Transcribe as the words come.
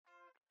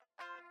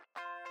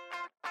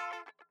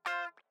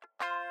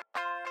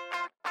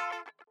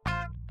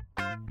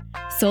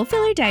Soul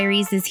Filler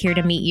Diaries is here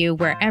to meet you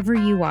wherever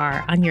you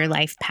are on your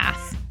life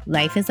path.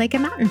 Life is like a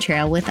mountain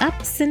trail with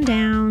ups and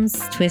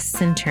downs, twists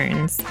and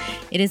turns.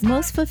 It is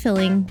most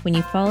fulfilling when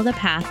you follow the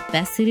path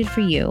best suited for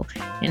you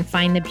and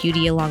find the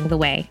beauty along the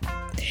way.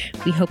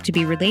 We hope to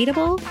be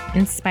relatable,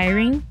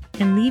 inspiring,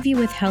 and leave you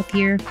with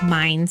healthier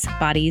minds,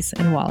 bodies,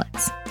 and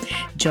wallets.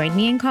 Join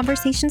me in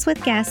conversations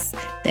with guests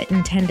that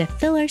intend to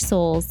fill our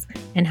souls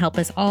and help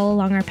us all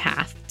along our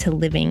path to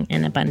living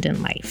an abundant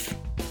life.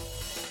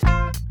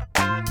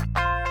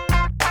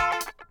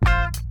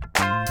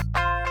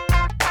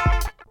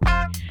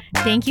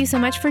 Thank you so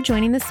much for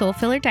joining the Soul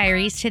Filler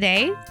Diaries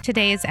today.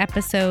 Today is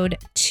episode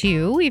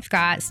 2. We've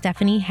got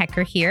Stephanie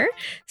Hecker here.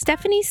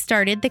 Stephanie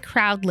started the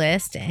Crowd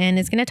List and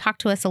is going to talk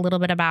to us a little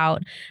bit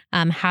about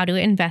how to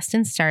invest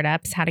in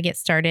startups, how to get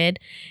started,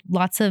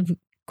 lots of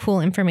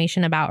cool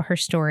information about her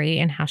story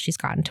and how she's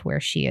gotten to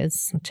where she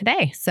is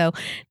today. So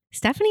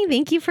Stephanie,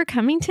 thank you for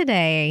coming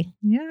today.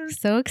 Yeah.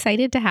 So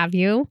excited to have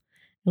you.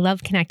 I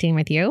love connecting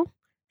with you.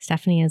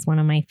 Stephanie is one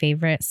of my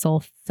favorite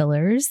soul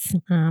fillers.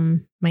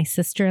 My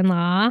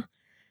sister-in-law,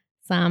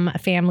 some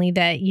family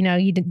that, you know,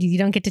 you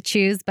don't get to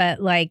choose, but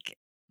like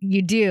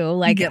you do.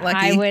 Like you get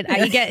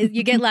lucky.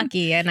 You get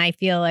lucky. And I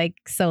feel like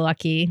so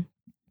lucky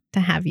to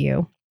have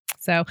you.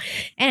 So,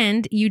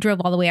 and you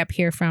drove all the way up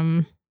here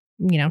from,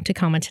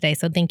 Tacoma today.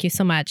 So thank you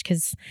so much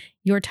because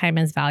your time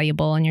is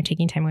valuable and you're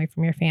taking time away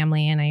from your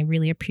family. And I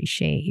really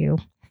appreciate you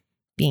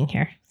being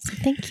here. So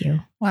thank you.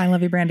 Well, I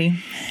love you, Brandy.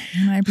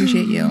 And I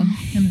appreciate you.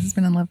 And this has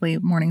been a lovely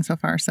morning so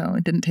far. So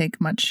it didn't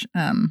take much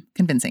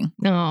convincing.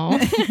 Oh,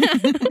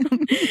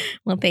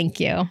 well, thank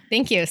you.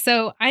 Thank you.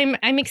 So I'm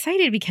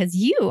excited because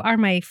you are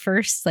my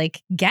first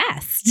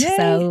guest. Yay.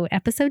 So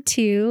episode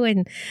 2.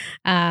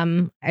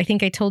 And I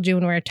think I told you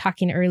when we were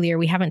talking earlier,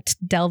 we haven't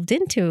delved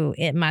into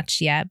it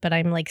much yet, but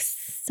I'm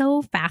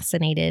so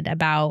fascinated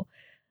about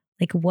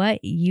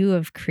what you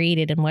have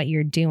created and what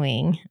you're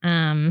doing.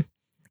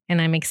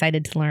 And I'm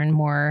excited to learn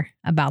more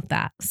about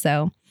that.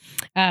 So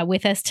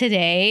with us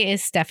today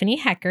is Stephanie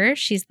Hecker.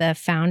 She's the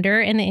founder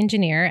and the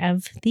engineer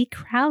of the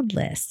Crowd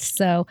List.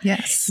 So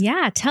yes.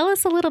 Yeah, tell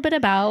us a little bit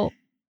about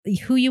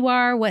who you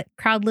are, what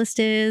Crowd List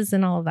is,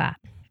 and all of that.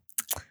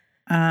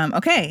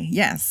 Okay.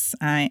 Yes.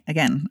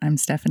 I'm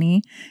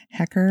Stephanie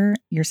Hecker,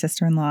 your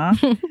sister-in-law,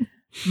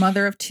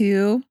 mother of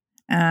 2.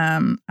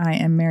 I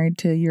am married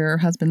to your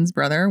husband's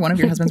brother, one of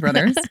your husband's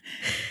brothers,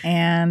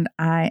 and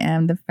I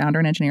am the founder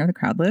and engineer of the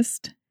Crowd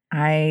List.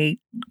 I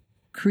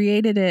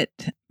created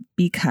it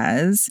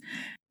because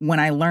when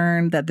I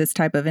learned that this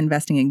type of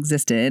investing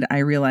existed, I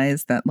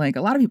realized that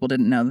a lot of people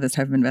didn't know that this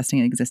type of investing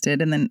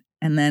existed. And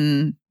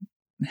then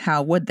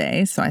how would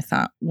they? So I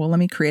thought, well, let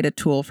me create a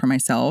tool for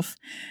myself,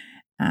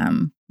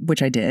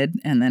 which I did.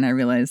 And then I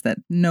realized that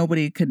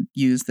nobody could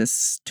use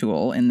this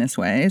tool in this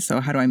way.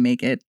 So how do I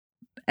make it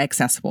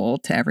accessible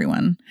to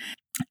everyone?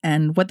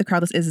 And what the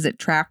Crowd List is it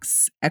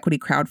tracks equity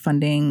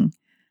crowdfunding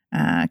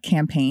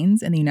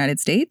campaigns in the United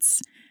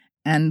States.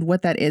 And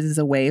what that is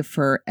a way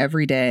for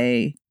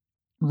everyday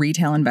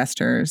retail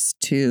investors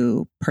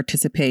to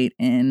participate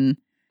in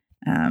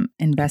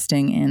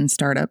investing in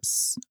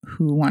startups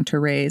who want to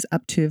raise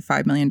up to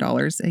 $5 million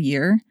a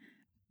year.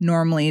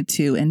 Normally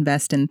to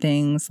invest in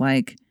things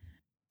like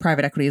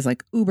private equities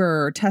like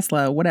Uber or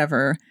Tesla,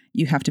 whatever,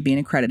 you have to be an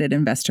accredited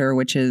investor,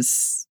 which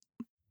is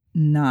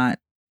not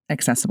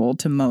accessible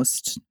to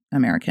most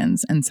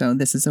Americans. And so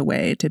this is a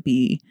way to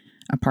be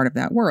a part of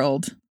that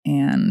world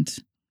and,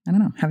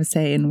 have a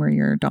say in where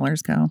your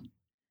dollars go.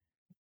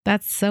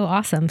 That's so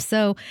awesome.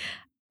 So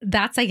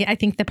that's I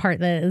think the part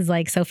that is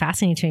so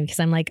fascinating to me because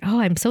I'm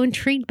I'm so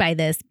intrigued by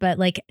this. But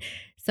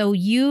so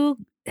you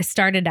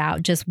started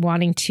out just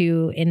wanting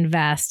to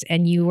invest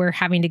and you were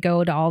having to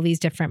go to all these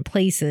different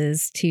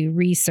places to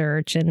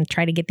research and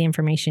try to get the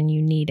information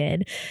you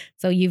needed.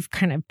 So you've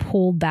kind of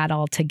pulled that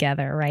all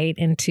together, right,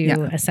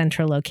 into a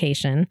central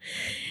location.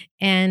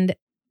 And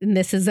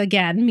this is,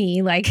 again,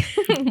 me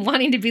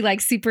wanting to be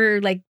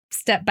super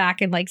step back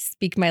and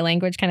speak my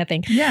language kind of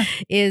thing. Yeah.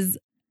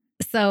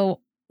 So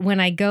when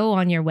I go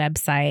on your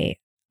website,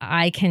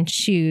 I can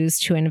choose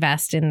to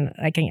invest in,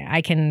 I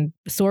can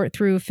sort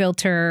through,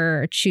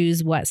 filter,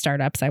 choose what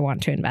startups I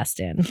want to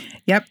invest in.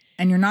 Yep.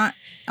 And you're not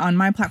on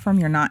my platform,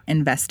 you're not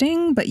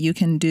investing, but you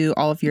can do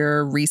all of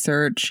your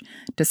research,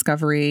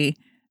 discovery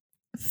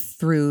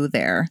through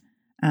there.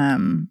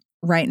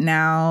 Right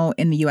now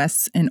in the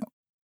US, in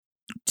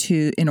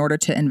order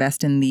to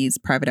invest in these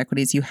private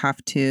equities, you have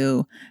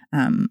to,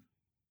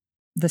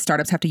 the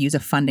startups have to use a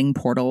funding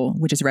portal,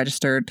 which is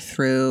registered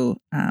through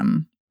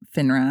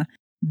FINRA.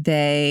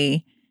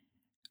 They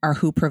are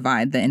who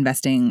provide the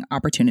investing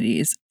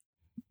opportunities.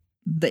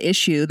 The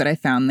issue that I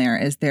found there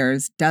is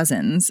there's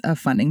dozens of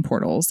funding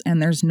portals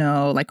and there's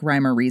no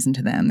rhyme or reason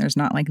to them. There's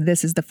not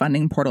this is the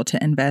funding portal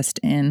to invest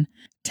in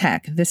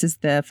tech. This is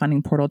the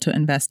funding portal to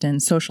invest in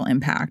social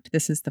impact.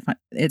 This is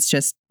it's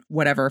just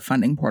whatever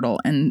funding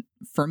portal. And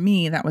for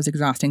me, that was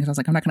exhausting because I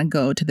was I'm not going to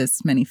go to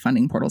this many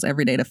funding portals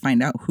every day to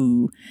find out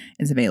who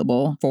is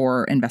available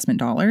for investment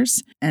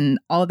dollars. And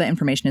all of that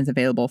information is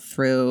available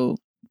through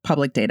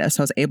public data.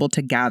 So I was able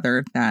to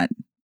gather that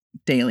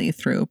daily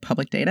through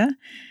public data.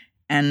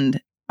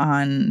 And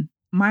on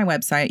my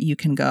website, you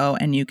can go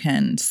and you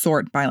can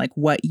sort by like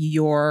what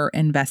your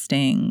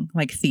investing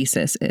like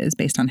thesis is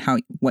based on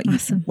what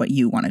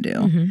you want to do.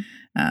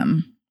 Mm-hmm.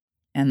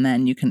 And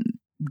then you can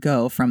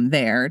go from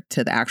there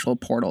to the actual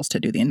portals to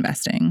do the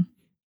investing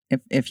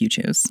if you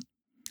choose.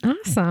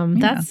 Awesome.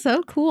 Yeah. That's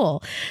so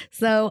cool.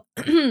 So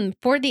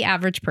for the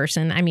average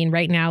person, I mean,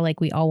 right now,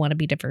 like we all want to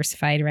be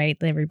diversified, right?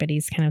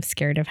 Everybody's kind of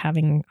scared of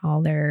having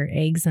all their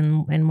eggs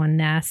in one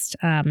nest.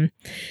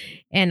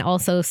 And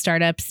also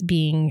startups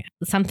being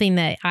something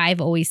that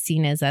I've always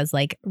seen as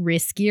like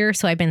riskier.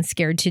 So I've been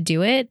scared to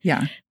do it.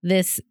 Yeah.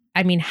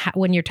 I mean,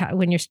 when you're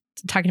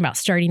talking about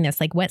starting this,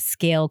 like what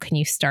scale can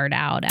you start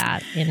out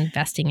at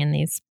investing in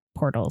these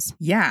portals?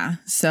 Yeah.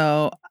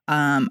 So,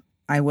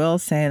 I will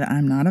say that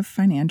I'm not a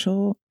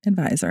financial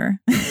advisor.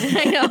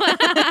 I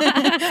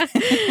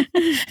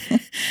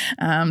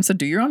know. So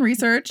do your own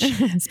research.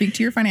 Speak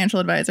to your financial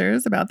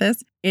advisors about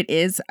this.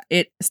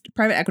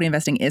 Private equity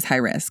investing is high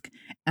risk.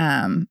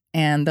 And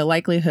the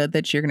likelihood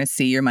that you're going to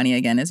see your money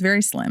again is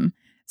very slim.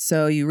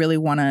 So you really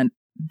want to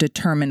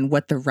determine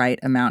what the right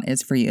amount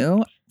is for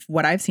you.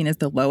 What I've seen is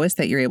the lowest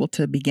that you're able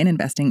to begin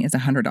investing is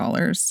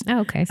 $100. Oh,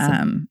 okay. So.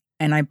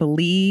 And I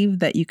believe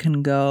that you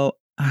can go,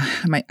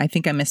 I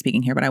think I'm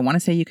misspeaking here, but I want to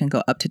say you can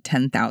go up to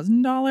 $10,000.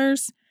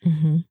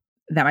 Mm-hmm.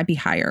 That might be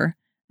higher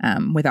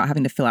without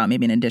having to fill out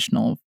maybe an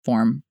additional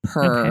form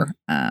per. Okay.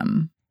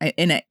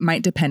 And it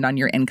might depend on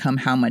your income,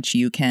 how much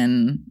you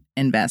can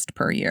invest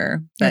per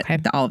year. But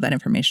all of that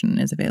information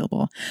is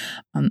available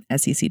on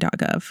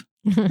sec.gov.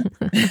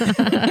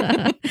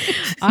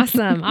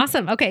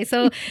 Awesome. Okay.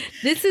 So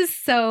this is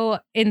so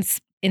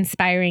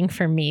inspiring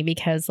for me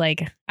because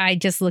like, I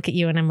just look at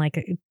you and I'm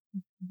like,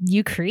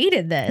 you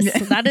created this.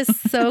 That is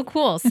so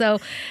cool. So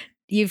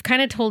you've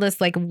kind of told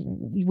us like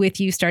with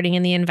you starting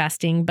in the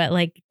investing, but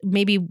like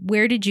maybe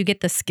where did you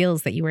get the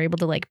skills that you were able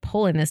to like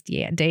pull in this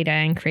data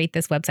and create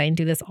this website and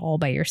do this all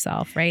by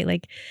yourself, right?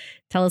 Like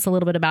tell us a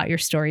little bit about your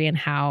story and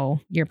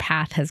how your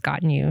path has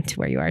gotten you to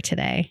where you are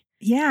today.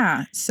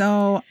 Yeah.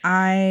 So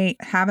I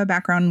have a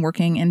background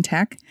working in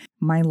tech.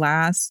 My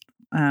last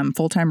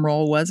full-time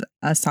role was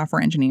a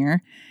software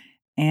engineer,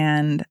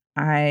 and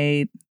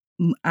I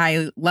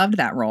loved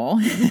that role.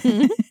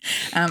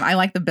 I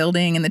like the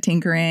building and the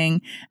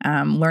tinkering,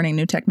 learning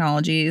new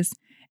technologies.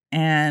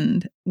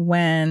 And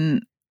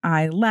when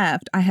I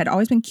left, I had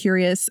always been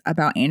curious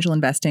about angel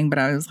investing, but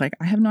I was like,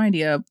 I have no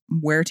idea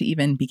where to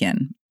even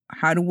begin.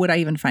 Would I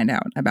even find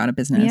out about a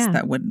business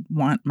that would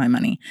want my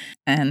money?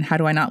 And how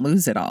do I not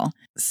lose it all?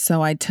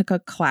 So I took a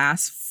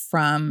class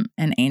from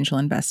an angel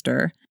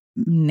investor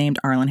named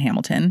Arlen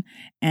Hamilton.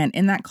 And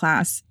in that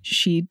class,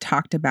 she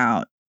talked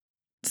about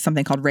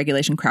something called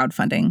regulation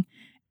crowdfunding,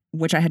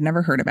 which I had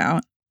never heard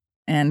about.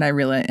 And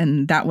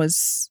that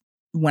was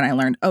when I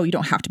learned, you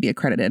don't have to be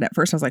accredited. At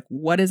first I was like,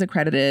 what is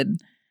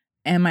accredited?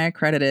 Am I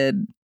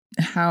accredited?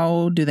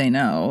 How do they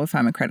know if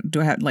I'm accredited? Do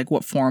I have like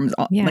what forms?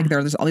 Like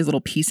there's all these little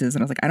pieces.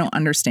 And I was like, I don't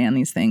understand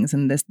these things.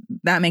 And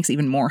that makes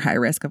even more high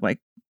risk of like,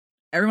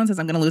 everyone says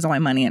I'm going to lose all my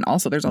money. And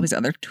also there's all these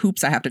other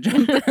hoops I have to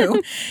jump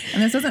through.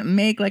 And this doesn't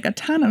make like a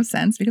ton of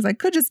sense because I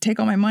could just take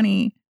all my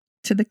money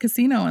to the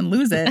casino and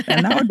lose it.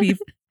 And that would be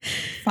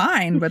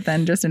fine. But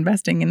then just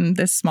investing in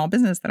this small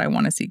business that I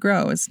want to see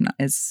grow is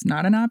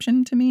not an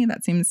option to me.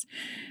 That seems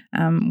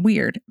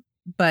weird.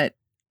 But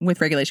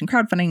with regulation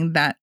crowdfunding,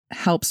 that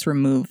helps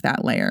remove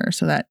that layer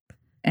so that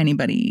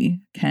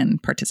anybody can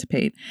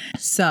participate.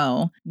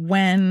 So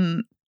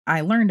when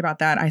I learned about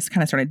that, I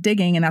kind of started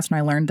digging, and that's when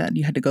I learned that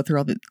you had to go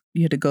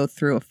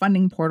through a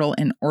funding portal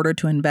in order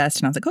to invest.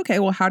 And I was like, okay,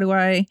 well, how do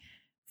I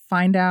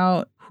find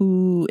out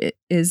who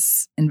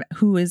is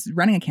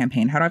running a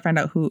campaign? How do I find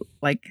out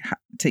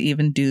to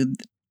even do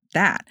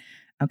that?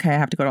 Okay, I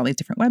have to go to all these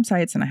different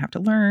websites and I have to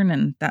learn,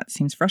 and that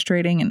seems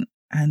frustrating.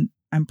 And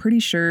I'm pretty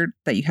sure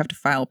that you have to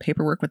file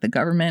paperwork with the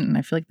government, and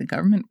I feel like the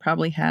government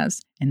probably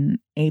has an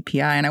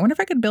API. And I wonder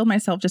if I could build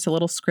myself just a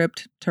little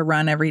script to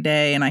run every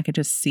day, and I could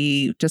just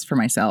see just for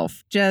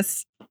myself. I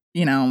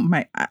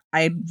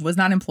was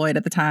not employed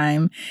at the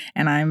time,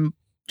 and I'm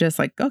just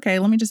like, okay,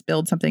 let me just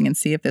build something and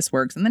see if this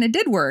works. And then it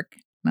did work.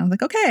 And I was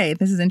like, okay,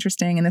 this is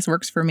interesting and this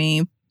works for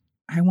me.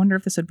 I wonder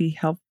if this would be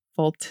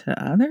helpful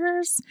to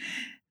others.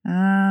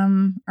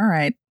 All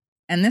right.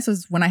 And this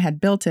was when I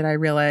had built it, I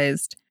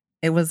realized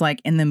it was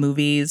like in the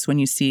movies when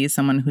you see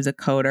someone who's a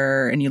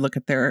coder and you look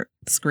at their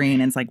screen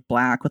and it's like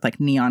black with like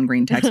neon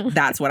green text.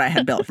 That's what I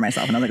had built for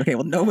myself. And I was like, okay,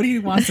 well, nobody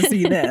wants to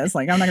see this.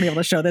 Like, I'm not gonna be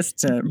able to show this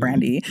to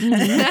Brandy. She's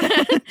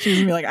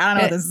gonna be like, I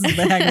don't know what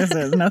the heck this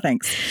is. No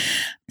thanks.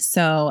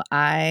 So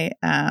I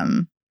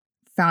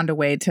found a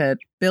way to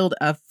build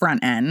a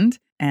front end,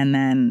 and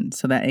then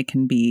so that it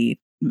can be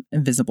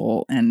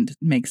visible and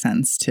make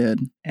sense to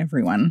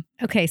everyone.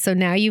 Okay, so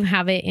now you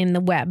have it in the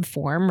web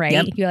form, right?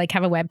 Yep. You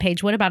have a web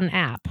page. What about an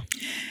app?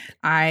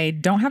 I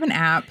don't have an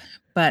app,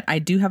 but I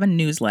do have a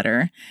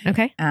newsletter.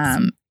 Okay.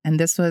 And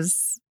this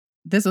was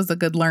a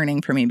good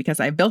learning for me because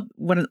I built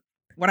what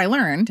I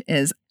learned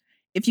is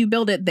if you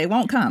build it, they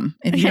won't come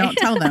if you don't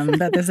tell them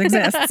that this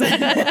exists.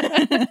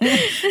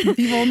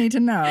 People need to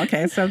know.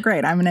 Okay, so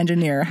great. I'm an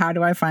engineer. How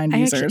do I find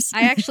users?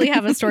 I actually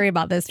have a story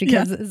about this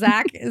because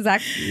Zach,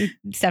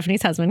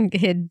 Stephanie's husband,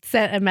 had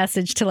sent a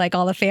message to like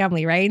all the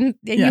family, right? And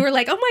you were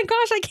like, "Oh my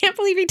gosh, I can't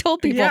believe he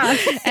told people." Yeah,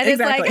 and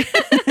it's like,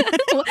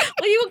 well,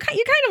 you kind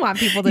of want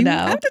people to know. You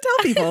have to tell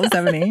people,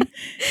 Stephanie.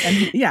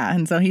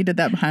 And so he did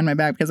that behind my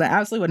back because I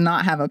absolutely would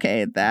not have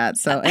okayed that.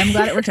 So I'm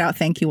glad it worked out.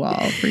 Thank you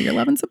all for your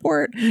love and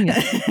support.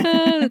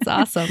 That's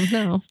awesome.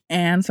 No.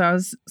 And so I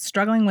was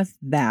struggling with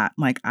that.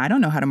 Like, I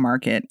don't know how to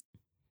market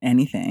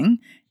anything.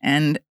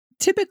 And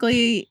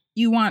typically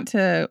you want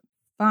to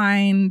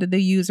find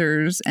the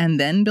users and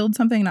then build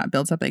something, not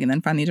build something and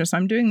then find the users. So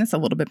I'm doing this a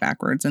little bit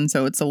backwards. And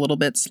so it's a little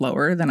bit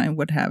slower than I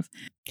would have.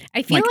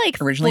 I feel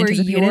like originally for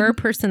anticipated. your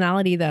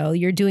personality, though,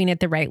 you're doing it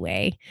the right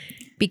way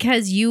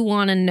because you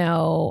want to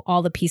know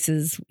all the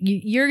pieces.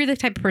 You're the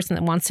type of person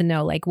that wants to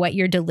know like what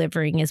you're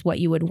delivering is what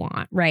you would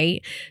want,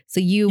 right? So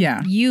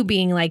you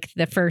being like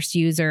the first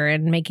user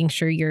and making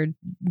sure you're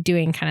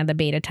doing kind of the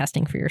beta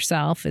testing for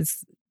yourself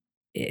is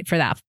for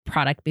that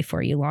product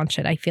before you launch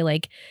it. I feel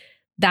like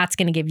that's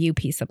going to give you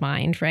peace of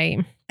mind, right?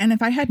 And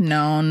if I had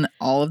known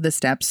all of the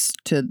steps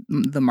to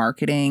the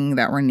marketing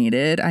that were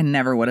needed, I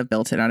never would have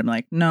built it. I'd be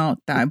like, no,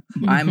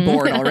 I'm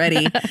bored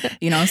already.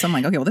 So I'm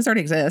like, okay, well, this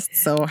already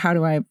exists. So how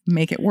do I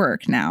make it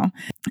work now?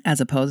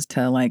 As opposed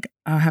to like,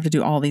 I have to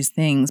do all these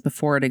things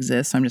before it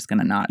exists. So I'm just going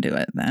to not do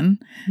it then.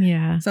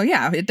 Yeah. So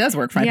yeah, it does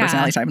work for my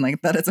personality type. I'm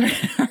like, that is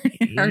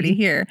already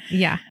here.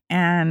 Yeah.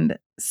 And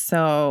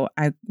so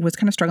I was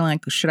kind of struggling,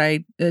 like, should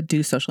I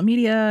do social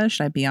media?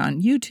 Should I be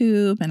on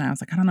YouTube? And I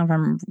was like, I don't know if I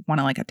want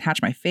to like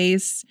attach my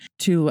face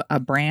to a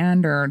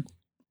brand or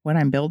what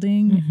I'm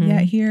building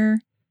yet here.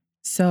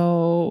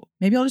 So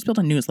maybe I'll just build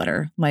a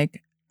newsletter.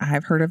 Like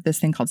I've heard of this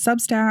thing called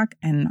Substack,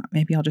 and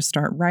maybe I'll just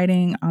start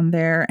writing on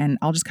there, and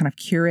I'll just kind of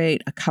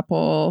curate a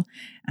couple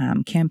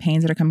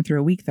campaigns that are coming through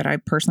a week that I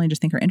personally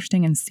just think are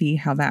interesting and see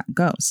how that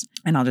goes.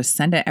 And I'll just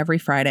send it every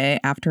Friday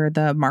after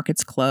the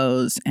markets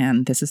close.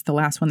 And this is the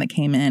last one that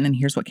came in, and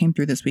here's what came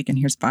through this week, and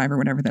here's 5 or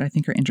whatever that I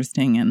think are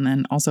interesting. And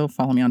then also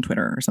follow me on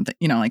Twitter or something,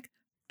 like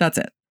that's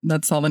it.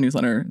 That's all the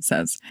newsletter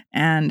says.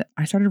 And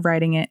I started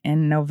writing it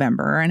in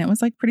November, and it was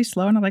like pretty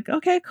slow. And I'm like,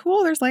 okay,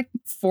 cool. There's like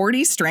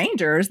 40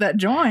 strangers that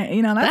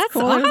join, that's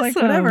cool. Awesome. It was like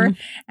whatever.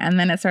 And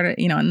then it started,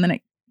 and then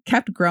it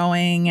kept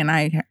growing, and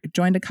I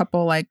joined a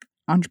couple like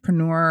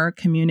entrepreneur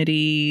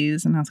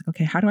communities, and I was like,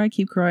 okay, how do I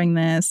keep growing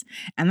this?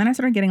 And then I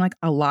started getting like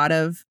a lot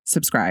of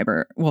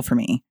for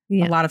me,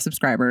 a lot of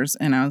subscribers.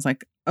 And I was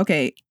like,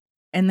 okay.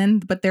 And then,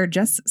 but they're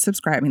just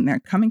subscribing.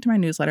 They're coming to my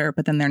newsletter,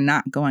 but then they're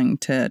not going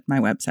to my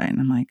website. And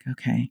I'm like,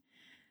 okay,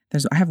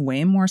 I have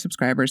way more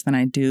subscribers than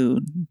I do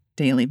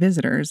daily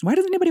visitors. Why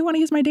does anybody want to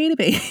use my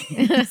database?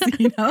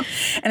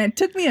 And it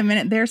took me a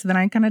minute there. So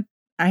then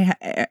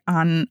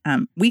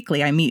on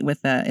weekly, I meet with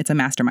it's a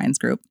masterminds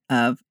group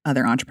of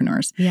other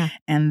entrepreneurs. Yeah.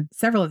 And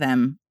several of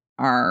them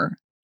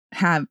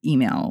have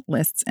email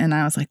lists. And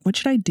I was like, what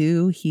should I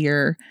do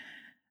here?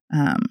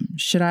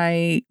 Should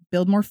I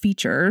build more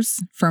features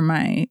for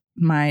my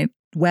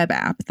web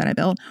app that I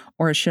built,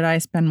 or should I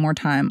spend more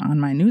time on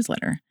my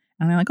newsletter?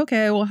 And they're like,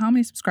 okay, well, how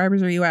many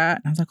subscribers are you at?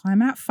 And I was like, well,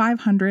 I'm at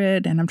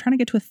 500 and I'm trying to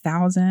get to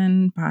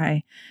 1,000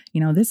 by,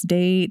 this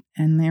date.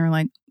 And they were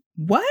like,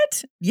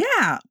 what?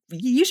 Yeah,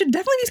 you should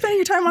definitely be spending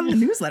your time on the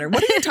newsletter.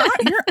 What are you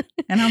talking?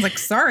 And I was like,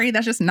 sorry,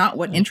 that's just not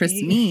what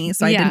interests me.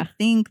 So I didn't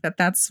think that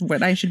that's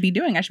what I should be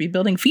doing. I should be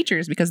building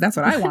features because that's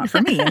what I want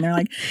for me. And they're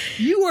like,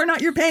 you are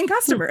not your paying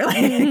customer.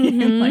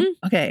 Like,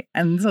 okay.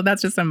 And so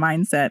that's just a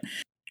mindset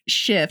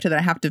shift that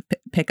I have to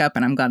pick up.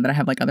 And I'm glad that I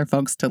have like other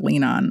folks to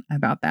lean on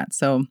about that.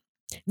 So,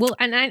 well,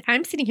 and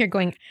I'm sitting here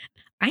going,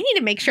 I need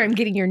to make sure I'm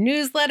getting your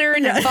newsletter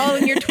and I'm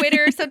following your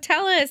Twitter. So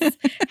tell us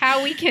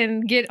how we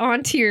can get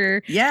onto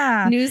your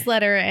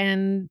newsletter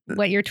and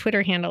what your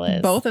Twitter handle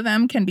is. Both of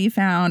them can be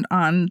found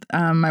on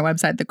my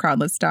website,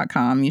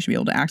 thecrowdlist.com. You should be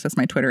able to access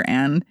my Twitter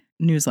and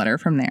newsletter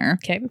from there.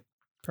 Okay,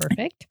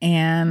 perfect.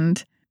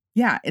 And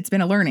yeah, it's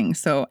been a learning.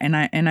 So,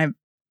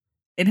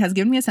 it has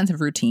given me a sense of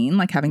routine,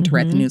 like having to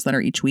write the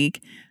newsletter each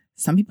week.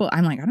 Some people,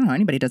 I'm like, I don't know,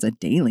 anybody does a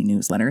daily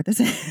newsletter. This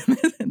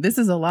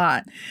is a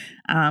lot.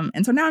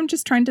 And so now I'm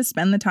just trying to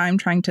spend the time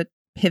trying to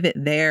pivot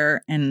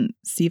there and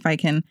see if I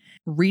can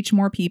reach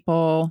more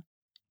people,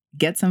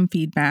 get some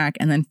feedback,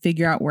 and then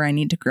figure out where I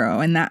need to grow.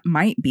 And that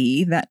might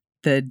be that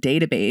the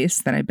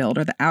database that I build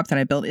or the app that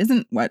I build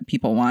isn't what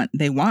people want.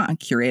 They want a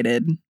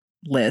curated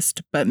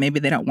list, but maybe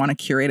they don't want a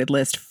curated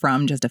list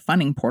from just a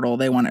funding portal.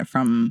 They want it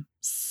from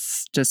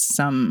just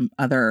some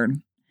other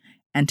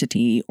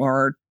entity,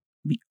 or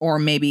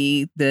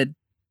maybe the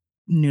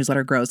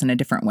newsletter grows in a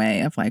different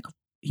way of like,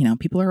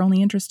 people are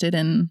only interested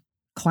in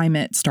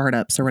climate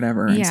startups or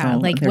whatever. Yeah, and so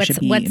like what's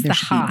the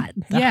hot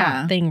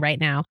thing right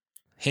now.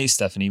 Hey,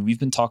 Stephanie, we've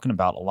been talking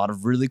about a lot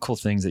of really cool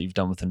things that you've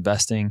done with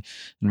investing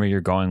and where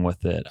you're going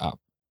with it.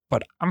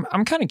 But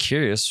I'm kind of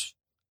curious,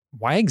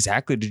 why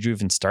exactly did you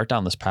even start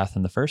down this path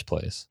in the first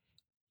place?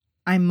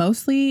 I'm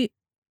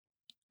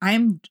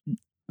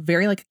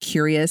very like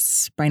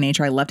curious by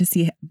nature. I love to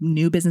see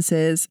new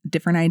businesses,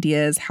 different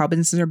ideas, how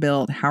businesses are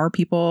built, how are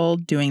people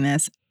doing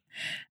this.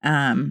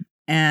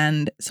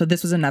 And so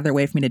this was another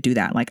way for me to do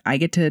that. Like I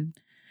get to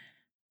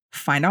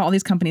find out all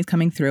these companies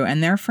coming through,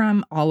 and they're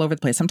from all over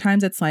the place.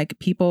 Sometimes it's like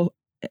people,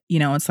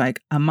 it's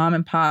like a mom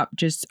and pop,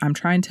 I'm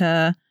trying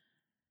to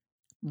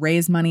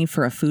raise money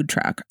for a food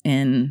truck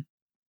in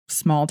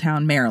small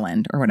town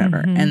Maryland or whatever.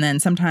 Mm-hmm. And then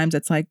sometimes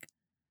it's like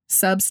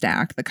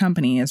Substack, the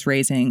company, is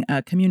raising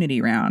a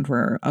community round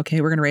where,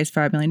 okay, we're going to raise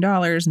 $5 million,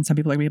 and some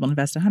people are going to be able to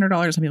invest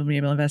 $100, some people will be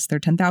able to invest their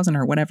 $10,000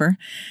 or whatever.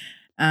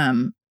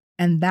 And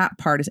that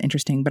part is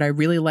interesting, but I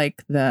really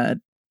like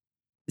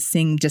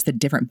seeing just the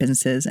different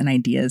businesses and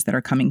ideas that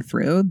are coming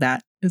through.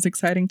 That is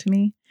exciting to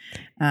me.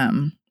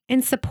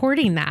 And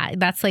supporting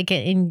that's like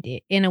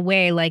in a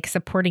way, like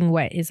supporting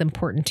what is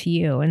important to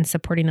you and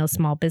supporting those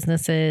small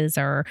businesses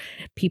or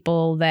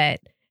people that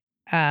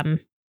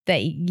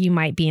you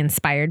might be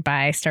inspired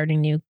by starting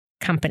new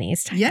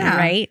companies. Yeah.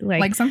 Right.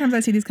 Like sometimes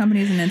I see these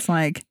companies and it's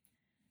like,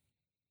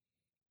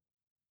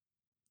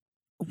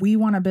 we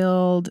want to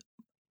build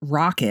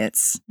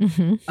rockets.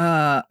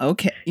 Mm-hmm.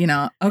 Okay.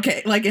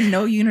 Okay. Like in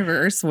no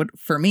universe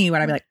for me,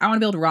 would I be like, I want to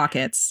build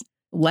rockets.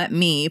 Let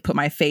me put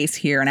my face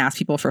here and ask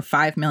people for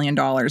 $5 million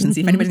and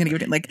see if anybody's going to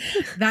give it. Like,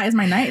 that is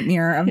my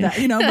nightmare of that,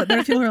 but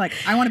there's people who are like,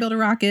 I want to build a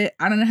rocket.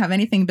 I don't have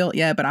anything built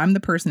yet, but I'm the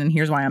person. And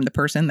here's why I'm the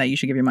person that you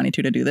should give your money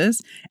to do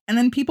this. And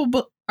then people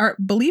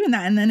believe in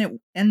that.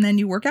 And then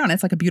you work out and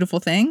it's like a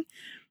beautiful thing.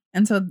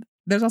 And so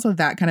there's also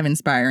that kind of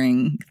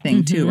inspiring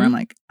thing too, where I'm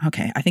like,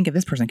 okay, I think if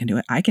this person can do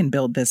it, I can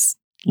build this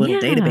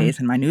little database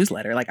in my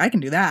newsletter. Like I can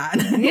do that.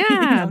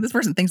 Yeah. This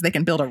person thinks they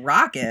can build a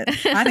rocket.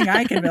 I think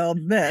I can build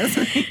this.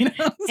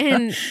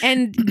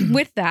 And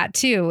with that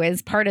too,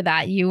 as part of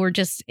that,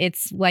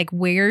 it's like,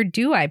 where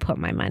do I put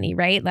my money?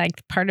 Right.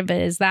 Like part of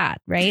it is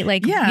that, right?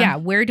 Like,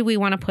 where do we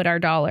want to put our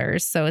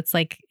dollars? So it's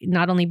like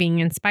not only being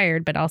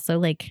inspired, but also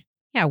like,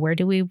 where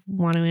do we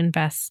want to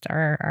invest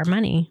our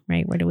money?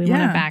 Right. Where do we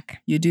want to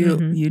back? You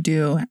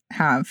do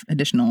have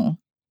additional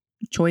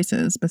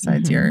choices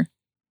besides your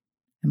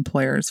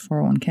employer's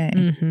 401k.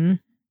 Mm-hmm.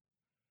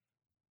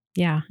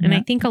 Yeah. And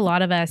I think a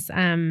lot of us,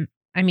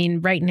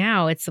 right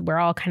now we're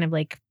all kind of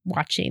like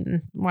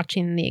watching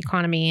the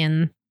economy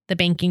and the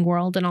banking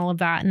world and all of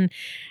that. And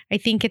I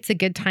think it's a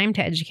good time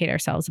to educate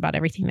ourselves about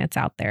everything that's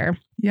out there.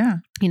 Yeah.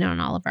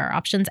 And all of our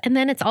options. And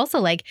then it's also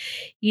like,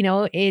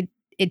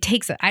 it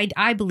takes,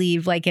 I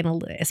believe like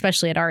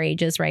especially at our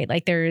ages, right?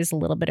 Like there is a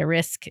little bit of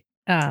risk,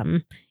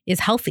 is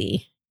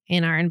healthy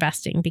in our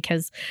investing,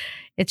 because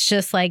it's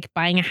just like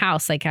buying a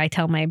house. Like I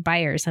tell my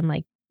buyers, I'm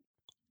like,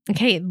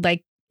 okay,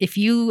 like if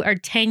you are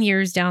 10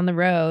 years down the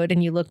road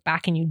and you look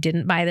back and you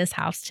didn't buy this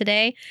house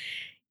today,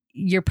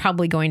 you're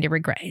probably going to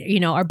regret,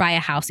 or buy a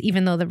house,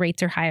 even though the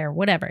rates are higher,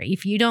 whatever.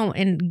 If you don't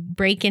and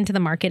break into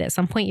the market at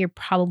some point, you're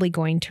probably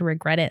going to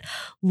regret it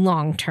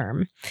long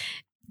term.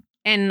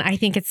 And I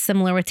think it's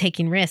similar with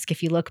taking risk.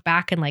 If you look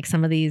back and like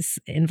some of these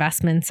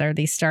investments or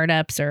these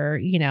startups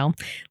or,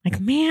 like,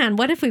 man,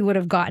 what if we would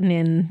have gotten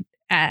in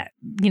at,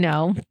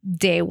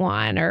 day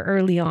one or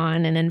early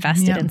on and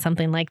invested in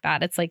something like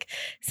that? It's like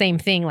same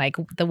thing, like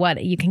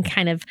you can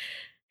kind of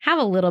have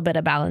a little bit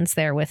of balance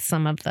there with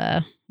some of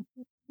the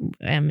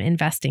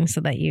investing so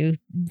that you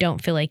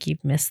don't feel like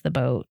you've missed the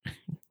boat.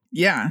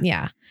 Yeah.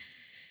 Yeah.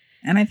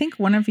 And I think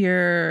one of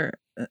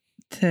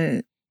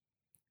to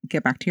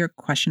get back to your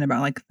question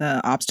about like the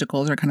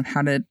obstacles or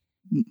kind of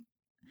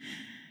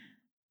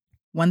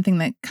one thing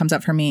that comes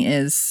up for me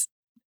is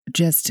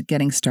just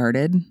getting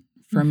started.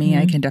 For me,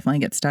 I can definitely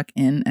get stuck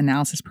in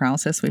analysis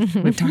paralysis.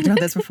 We've talked about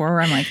this before,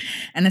 where I'm like,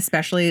 and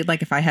especially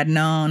like if I had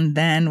known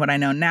then what I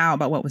know now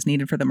about what was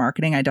needed for the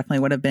marketing, I definitely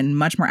would have been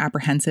much more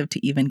apprehensive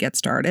to even get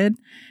started.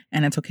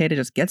 And it's okay to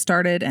just get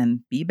started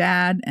and be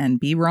bad and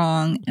be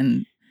wrong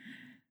and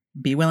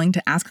be willing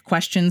to ask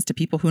questions to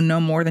people who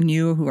know more than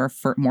you, who are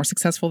more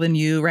successful than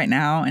you right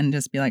now, and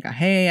just be like,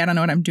 hey, I don't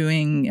know what I'm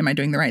doing. Am I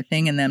doing the right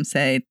thing? And them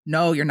say,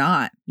 no, you're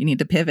not. You need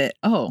to pivot.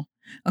 Oh,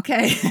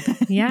 okay.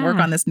 Yeah. Work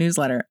on this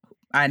newsletter.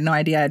 I had no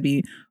idea I'd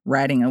be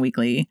writing a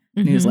weekly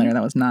newsletter.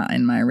 That was not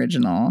in my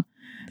original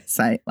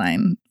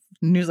sightline.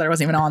 Newsletter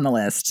wasn't even on the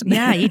list.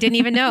 Yeah, you didn't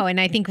even know. And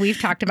I think we've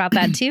talked about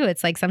that too.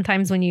 It's like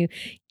sometimes when you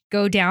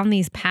go down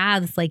these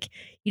paths, like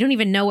you don't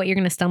even know what you're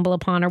going to stumble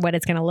upon or what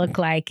it's going to look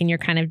like. And you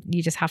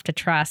just have to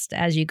trust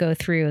as you go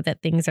through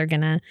that things are going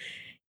to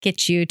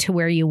get you to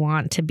where you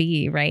want to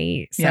be.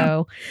 Right.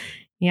 So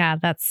yeah,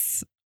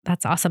 that's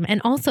awesome.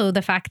 And also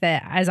the fact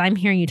that as I'm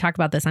hearing you talk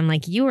about this, I'm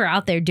like, you were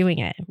out there doing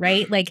it,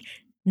 right? Like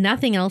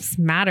nothing else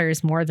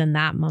matters more than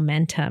that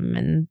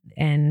momentum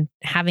and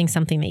having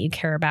something that you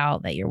care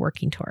about that you're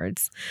working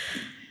towards.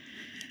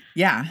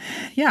 Yeah.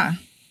 Yeah.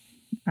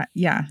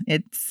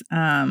 It's,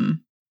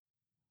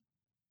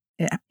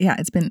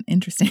 it's been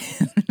interesting,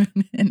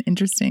 an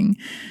interesting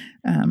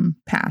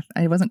path.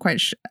 I wasn't quite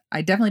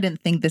I definitely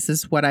didn't think this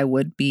is what I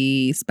would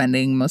be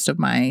spending most of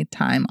my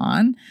time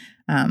on.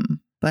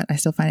 But I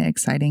still find it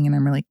exciting, and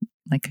I'm really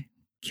like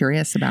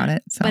curious about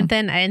it. So, But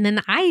then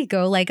I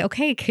go like,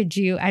 okay, could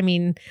you, I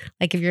mean,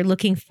 like if you're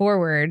looking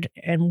forward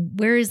and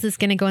where is this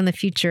going to go in the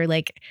future?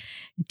 Like,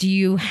 do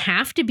you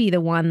have to be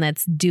the one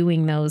that's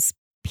doing those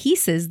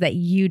pieces that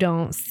you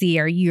don't see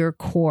are your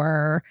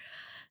core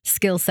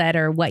skill set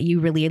or what you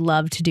really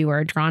love to do or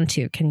are drawn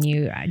to?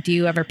 Do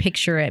you ever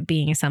picture it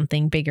being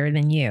something bigger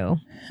than you?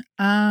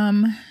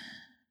 I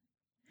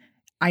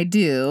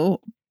do,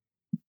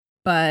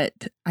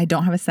 but I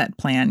don't have a set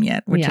plan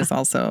yet, which is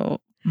also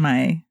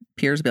my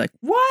peers be like,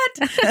 what?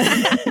 And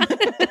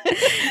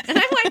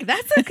I'm like,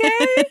 that's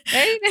okay.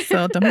 Right?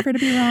 So don't be afraid to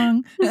be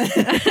wrong.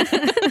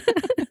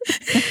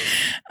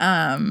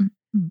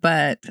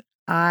 But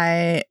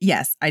I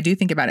do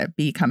think about it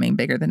becoming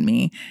bigger than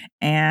me.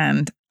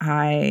 And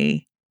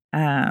I,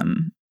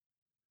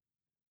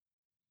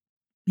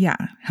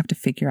 have to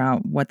figure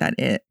out what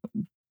that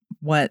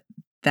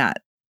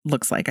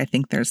looks like. I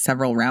think there's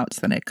several routes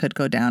that it could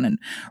go down. And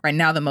right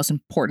now, the most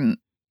important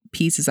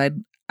piece is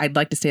I'd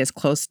like to stay as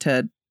close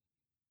to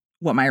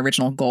what my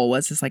original goal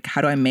was, is like,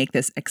 how do I make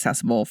this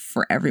accessible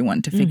for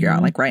everyone to figure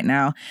out? Like right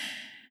now,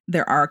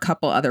 there are a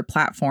couple other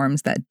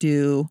platforms that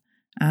do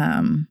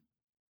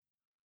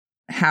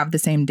have the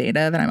same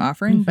data that I'm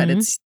offering, but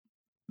it's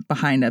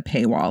behind a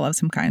paywall of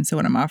some kind. So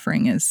what I'm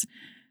offering is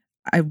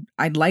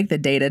I'd like the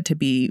data to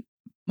be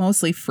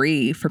mostly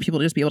free for people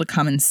to just be able to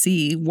come and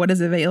see what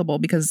is available,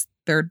 because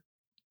they're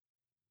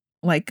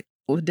like,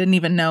 didn't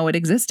even know it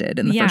existed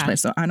in the first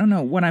place. So I don't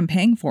know what I'm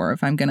paying for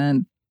if I'm going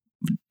to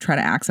try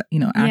to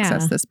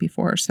access this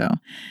before. So,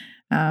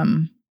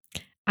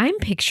 I'm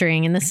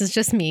picturing, and this is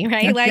just me,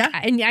 right?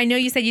 And I know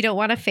you said you don't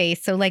want a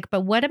face. So like,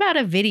 but what about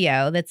a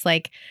video that's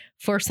like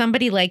for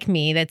somebody like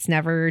me that's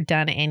never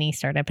done any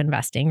startup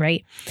investing,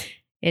 right?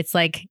 It's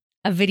like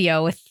a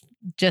video with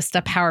just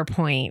a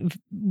PowerPoint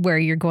where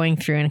you're going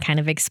through and kind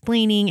of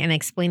explaining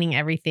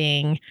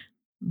everything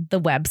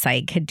the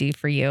website could do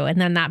for you. And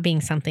then that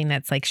being something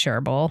that's like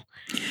shareable.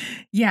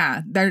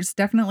 Yeah, there's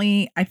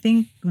definitely, I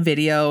think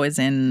video is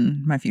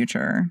in my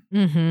future,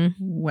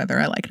 whether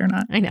I like it or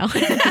not. I know.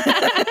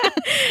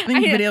 I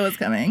think video is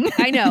coming.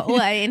 I know. Well,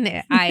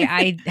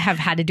 I have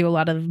had to do a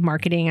lot of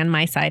marketing on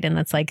my side, and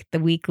that's like the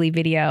weekly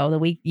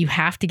video, you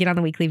have to get on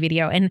the weekly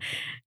video. And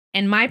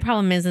my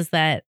problem is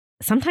that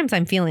sometimes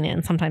I'm feeling it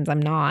and sometimes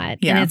I'm not.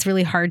 Yeah. And it's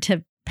really hard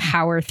to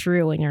power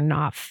through when you're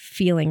not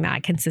feeling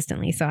that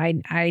consistently. So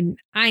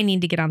I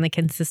need to get on the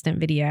consistent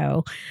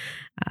video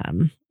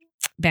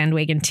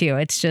bandwagon too.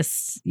 It's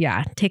just,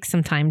 it takes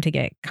some time to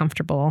get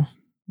comfortable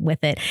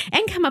with it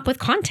and come up with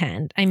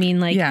content. I mean,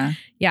 like,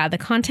 the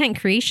content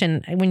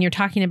creation, when you're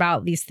talking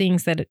about these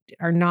things that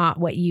are not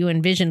what you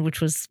envisioned, which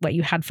was what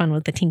you had fun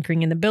with, the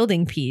tinkering and the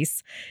building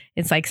piece.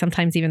 It's like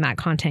sometimes even that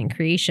content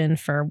creation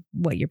for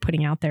what you're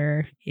putting out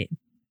there,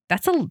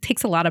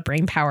 takes a lot of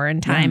brain power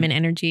and time and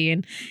energy.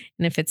 And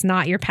if it's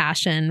not your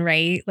passion,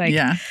 right? Like,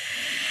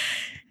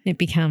 it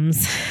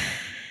becomes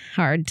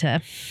hard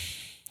to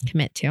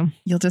commit to.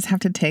 You'll just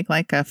have to take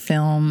like a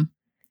film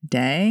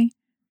day,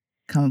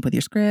 come up with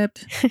your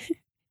script,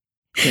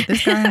 get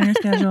this guy on your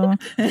schedule.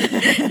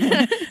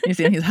 You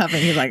see him, he's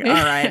huffing. He's like, all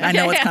right, I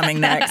know what's coming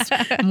next.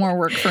 More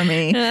work for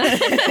me.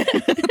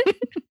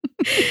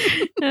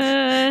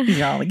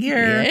 He's all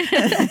gear.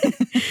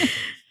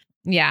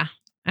 Yeah.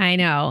 I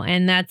know.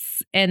 And that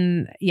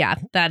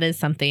is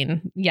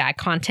something. Yeah.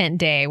 Content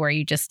day where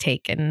you just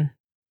take and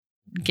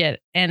get,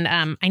 and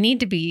I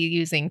need to be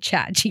using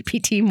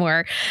ChatGPT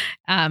more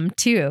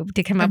too,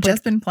 to come up with. I've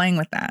just been playing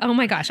with that. Oh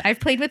my gosh. I've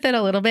played with it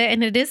a little bit,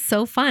 and it is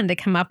so fun to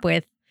come up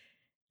with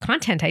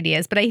content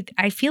ideas, but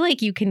I feel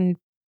like you can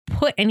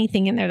put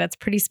anything in there that's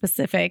pretty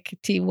specific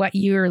to what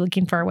you're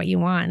looking for, what you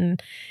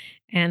want.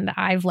 And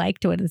I've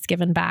liked what it's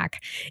given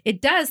back.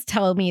 It does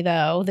tell me,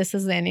 though, this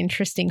is an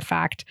interesting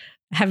fact.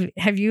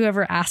 Have you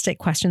ever asked it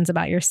questions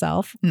about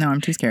yourself? No, I'm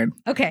too scared.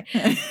 Okay.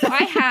 So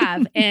I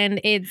have, and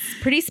it's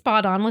pretty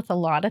spot on with a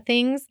lot of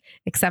things,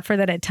 except for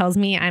that it tells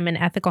me I'm an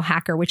ethical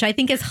hacker, which I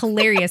think is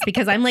hilarious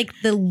because I'm like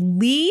the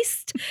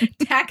least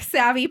tech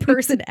savvy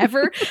person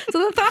ever. So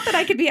the thought that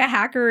I could be a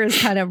hacker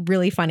is kind of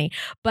really funny.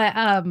 But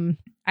I'm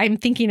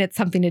thinking it's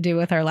something to do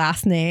with our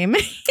last name.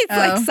 It's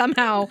like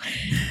somehow,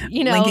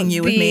 linking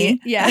you with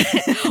me. Yeah.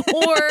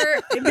 Or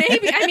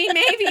maybe,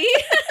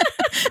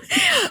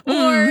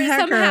 or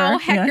somehow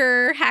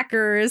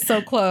hacker is so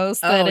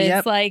close that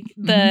it's like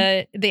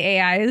the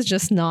AI is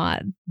just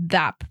not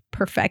that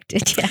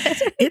perfected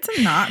yet. It's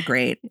not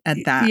great at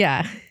that.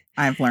 Yeah.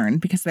 I've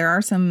learned, because there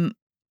are some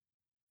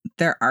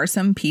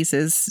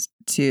pieces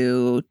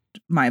to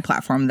my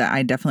platform that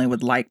I definitely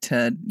would like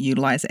to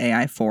utilize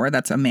AI for.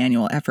 That's a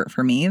manual effort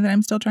for me that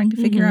I'm still trying to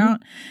figure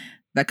out,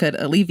 that could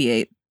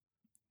alleviate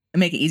and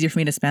make it easier for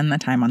me to spend the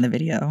time on the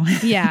video.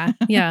 Yeah.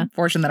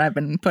 Portion that I've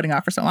been putting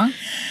off for so long.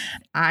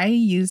 I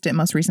used it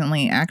most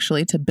recently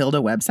actually to build a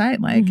website,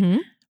 like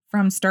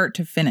from start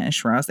to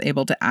finish, where I was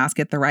able to ask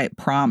it the right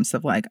prompts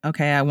of like,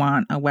 okay, I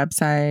want a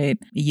website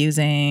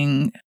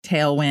using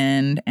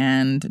Tailwind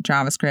and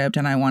JavaScript,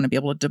 and I want to be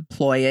able to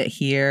deploy it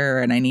here,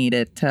 and I need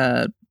it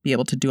to be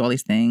able to do all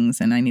these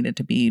things, and I need it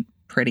to be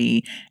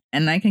pretty.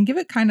 And I can give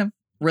it kind of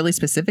really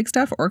specific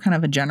stuff or kind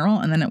of a general,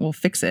 and then it will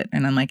fix it.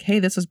 And I'm like, hey,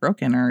 this was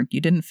broken, or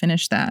you didn't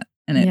finish that.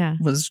 And it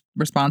was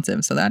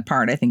responsive. So that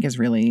part I think is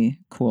really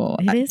cool.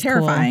 It is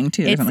terrifying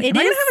cool. too. I'm like, am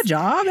I going to have a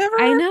job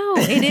ever? I know.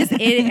 It is.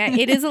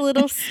 It is a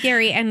little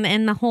scary.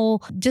 And the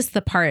whole, just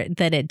the part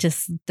that it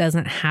just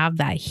doesn't have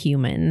that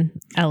human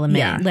element.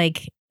 Yeah.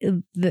 Like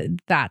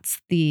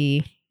that's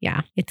the,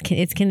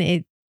 it's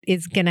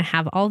going to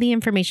have all the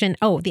information.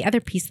 Oh, the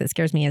other piece that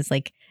scares me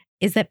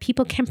is that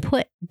people can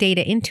put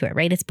data into it,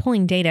 right? It's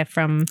pulling data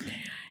from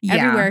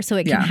everywhere, so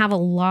it can have a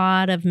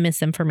lot of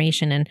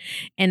misinformation.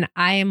 And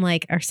I am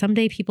like, are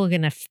someday people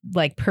going to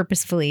like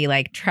purposefully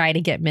like try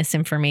to get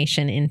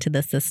misinformation into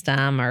the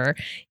system, or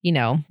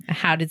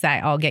how does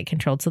that all get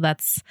controlled? So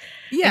that's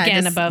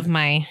again above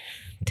my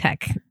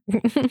tech.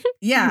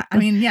 Yeah, I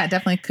mean,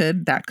 definitely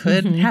could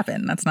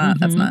happen. That's not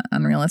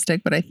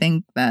unrealistic, but I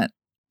think that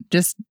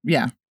just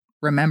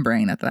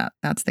remembering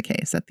that's the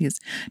case, that these,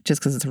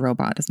 just because it's a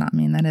robot does not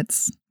mean that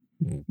it's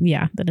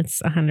that it's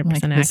 100%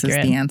 like, accurate. This is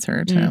the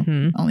answer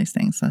to all these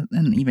things. So,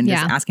 and even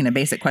just asking a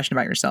basic question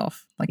about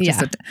yourself, like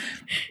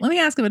let me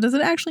ask it, does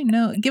it actually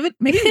know? Give it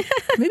maybe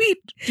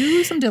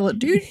do some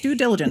due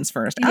diligence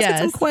first. Ask it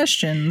some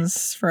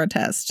questions for a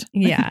test.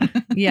 Yeah.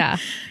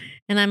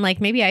 And I'm like,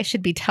 maybe I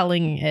should be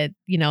telling it,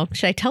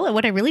 should I tell it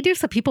what I really do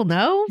so people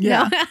know?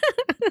 Yeah. No.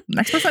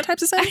 Next person that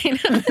types the same.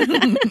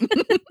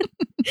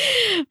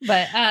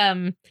 But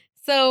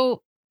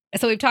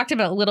so we've talked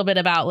about a little bit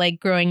about like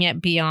growing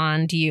it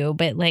beyond you,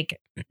 but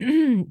like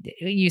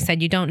you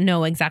said, you don't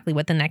know exactly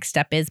what the next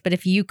step is, but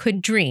if you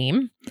could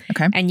dream,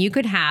 and you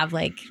could have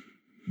like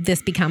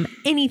this become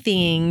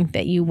anything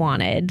that you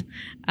wanted,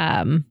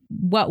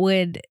 what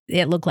would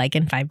it look like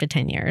in 5 to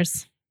 10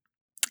 years?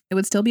 It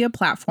would still be a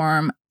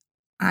platform.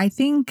 I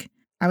think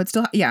I would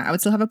still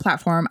have a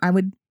platform. I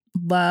would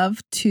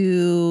love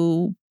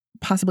to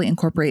possibly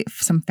incorporate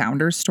some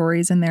founder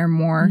stories in there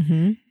more.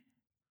 Mm-hmm.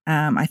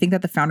 I think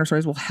that the founder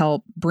stories will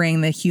help bring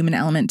the human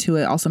element to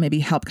it. Also maybe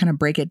help kind of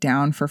break it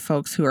down for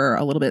folks who are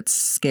a little bit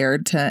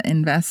scared to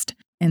invest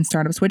in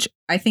startups, which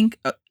I think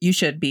you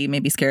should be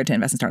maybe scared to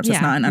invest in startups.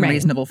 It's not an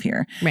unreasonable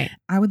fear. Right.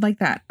 I would like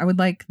that. I would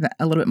like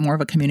a little bit more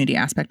of a community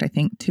aspect, I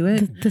think, to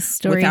it. The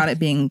story. Without it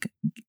being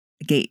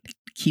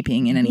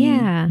gatekeeping in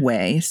any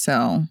way.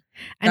 So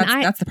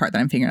that's the part that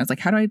I'm figuring out. Is like,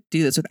 how do I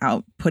do this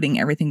without putting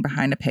everything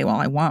behind a paywall?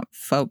 I want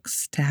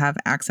folks to have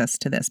access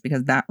to this,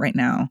 because that right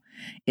now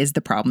is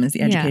the problem, is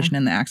the education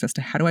and the access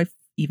to how do I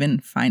even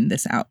find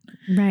this out?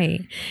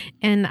 Right.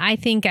 And I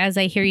think as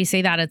I hear you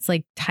say that, it's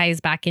like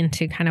ties back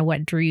into kind of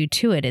what drew you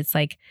to it. It's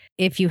like,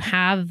 if you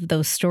have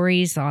those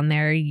stories on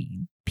there,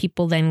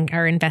 people then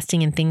are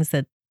investing in things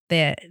that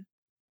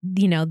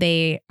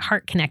they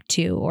heart connect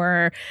to,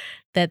 or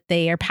that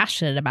they are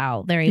passionate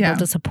about, they're able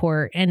to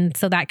support. And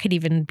so that could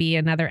even be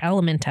another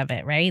element of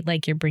it, right?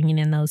 Like you're bringing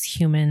in the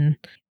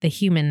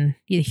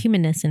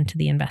humanness into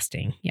the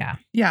investing. Yeah.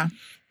 Yeah.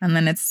 And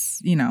then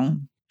it's,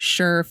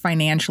 sure,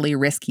 financially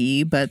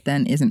risky, but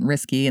then isn't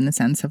risky in the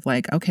sense of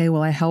like, okay,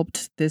 well, I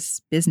helped this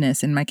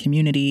business in my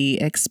community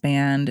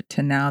expand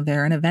to now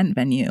they're an event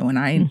venue, and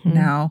I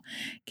now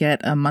get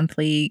a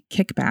monthly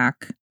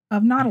kickback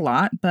of not a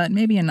lot, but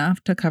maybe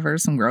enough to cover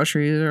some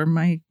groceries or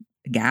my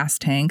gas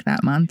tank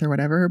that month or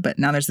whatever. But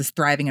now there's this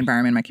thriving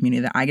environment in my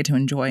community that I get to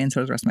enjoy, and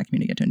so does the rest of my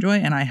community get to enjoy.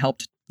 And I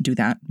helped do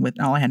that with,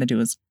 all I had to do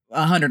was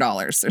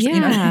 $100 or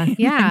something.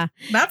 Yeah.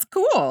 That's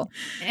cool.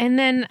 And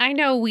then I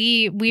know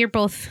we are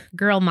both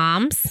girl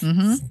moms.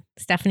 Mm-hmm.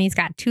 Stephanie's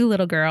got 2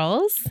 little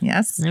girls.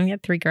 Yes. And we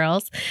got 3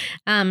 girls.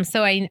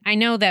 So I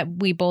know that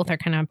we both are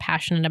kind of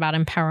passionate about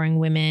empowering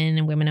women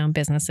and women-owned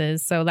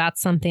businesses. So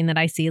that's something that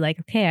I see like,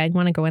 okay, I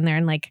want to go in there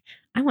and like,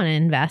 I want to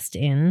invest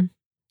in,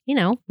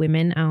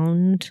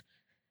 women-owned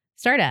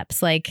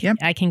startups. Like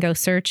I can go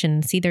search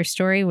and see their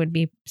story would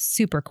be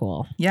super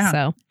cool. Yeah.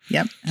 So,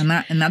 yep. And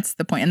that's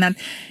the point.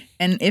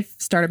 And if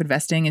startup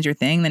investing is your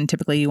thing, then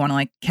typically you want to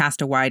like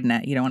cast a wide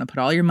net. You don't want to put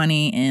all your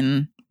money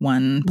in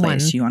one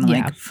place. You want to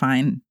like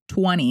find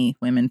 20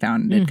 women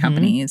founded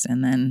companies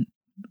and then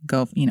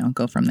go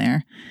from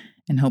there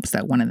in hopes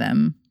that one of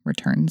them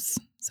returns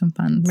some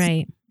funds.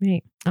 Right.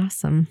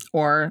 Awesome.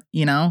 Or,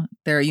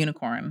 they're a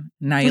unicorn.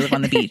 Now you live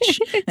on the beach.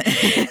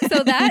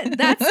 So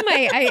that's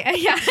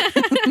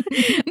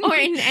Or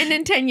and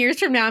in 10 years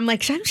from now, I'm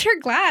like, I'm sure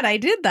glad I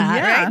did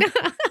that.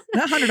 Right?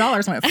 That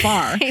 $100 went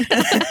far.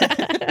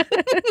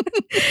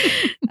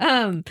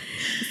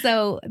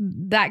 So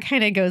that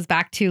kind of goes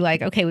back to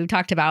like, okay, we've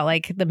talked about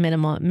like the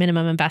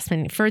minimum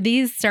investment for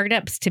these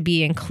startups to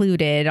be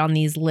included on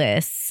these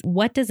lists.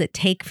 What does it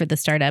take for the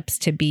startups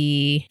for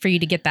you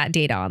to get that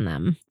data on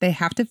them? They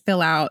have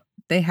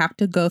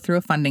to go through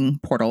a funding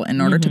portal. In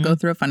order to go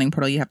through a funding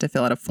portal, you have to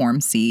fill out a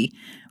Form C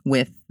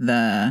with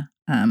the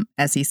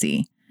SEC.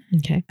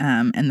 Okay.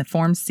 And the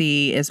Form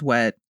C is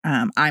what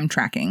I'm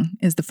tracking,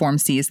 is the Form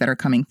Cs that are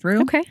coming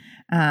through. Okay.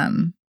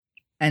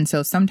 And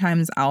so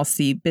sometimes I'll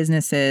see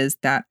businesses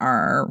that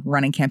are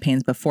running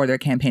campaigns before their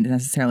campaign is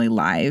necessarily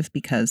live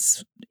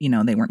because,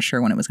 they weren't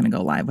sure when it was going to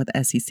go live with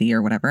SEC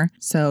or whatever.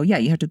 So yeah,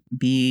 you have to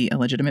be a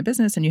legitimate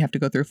business and you have to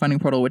go through a funding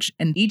portal,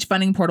 and each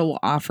funding portal will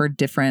offer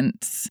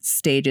different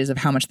stages of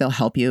how much they'll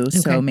help you. Okay.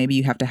 So maybe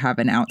you have to have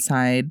an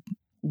outside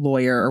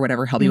lawyer or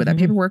whatever help you with that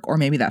paperwork, or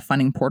maybe that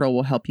funding portal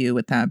will help you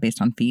with that based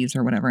on fees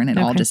or whatever. And it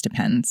all just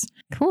depends.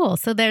 Cool.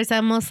 So there's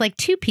almost like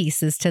two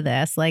pieces to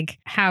this, like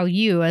how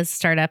you as a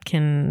startup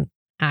can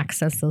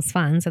access those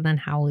funds and then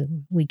how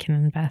we can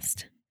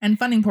invest. And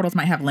funding portals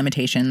might have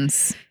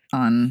limitations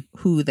on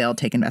who they'll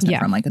take investment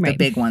from. Like the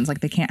big ones,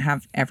 like they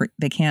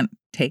can't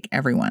take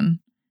everyone.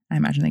 I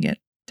imagine they get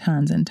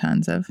tons and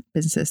tons of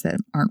businesses that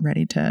aren't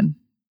ready to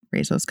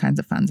raise those kinds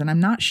of funds. And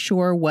I'm not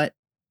sure what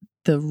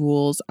the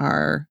rules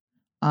are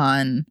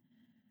on,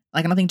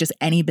 like, I don't think just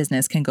any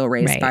business can go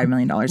raise $5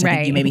 million. I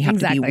think you maybe have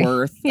to be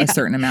worth a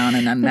certain amount.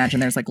 And I imagine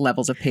there's like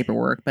levels of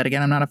paperwork. But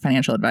again, I'm not a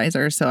financial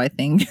advisor. So I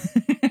think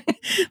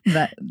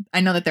that I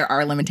know that there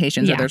are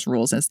limitations or there's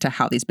rules as to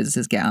how these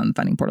businesses get on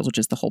funding portals, which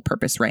is the whole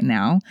purpose right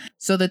now.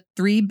 So the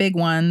three big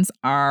ones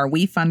are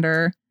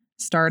WeFunder,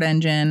 Start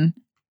Engine,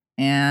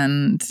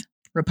 and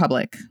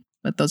Republic.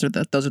 But those are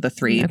the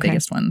three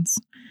biggest ones.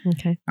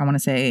 Okay. I want to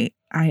say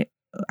I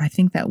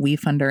think that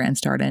WeFunder and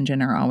Start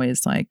Engine are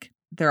always like,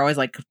 they're always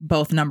like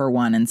both number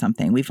one in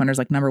something. WeFunder's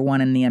like number one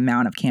in the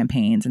amount of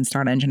campaigns, and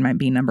Start Engine might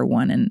be number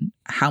one in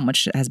how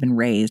much has been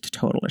raised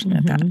total or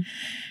something like that.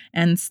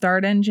 And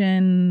Start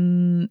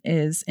Engine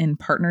is in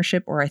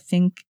partnership, or I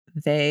think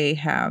they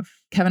have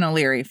Kevin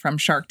O'Leary from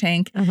Shark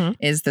Tank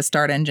is the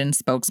Start Engine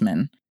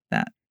spokesman.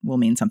 That will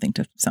mean something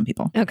to some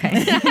people. Okay.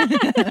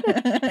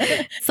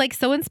 It's like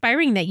so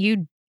inspiring that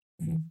you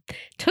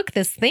took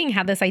this thing,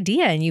 had this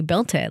idea, and you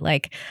built it.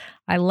 Like,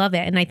 I love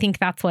it. And I think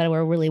that's what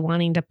we're really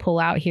wanting to pull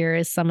out here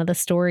is some of the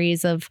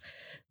stories of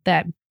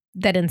that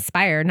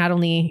inspire, not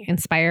only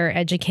inspire,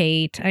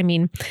 educate. I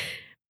mean,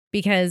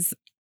 because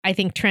I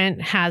think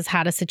Trent has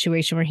had a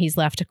situation where he's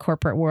left a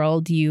corporate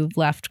world. You've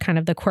left kind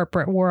of the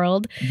corporate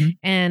world,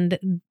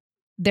 and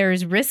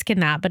there's risk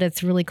in that, but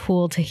it's really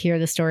cool to hear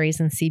the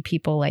stories and see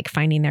people like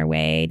finding their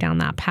way down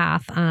that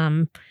path.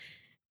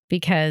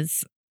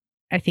 Because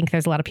I think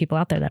there's a lot of people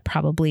out there that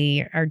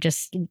probably are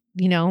just,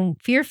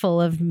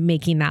 fearful of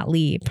making that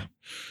leap.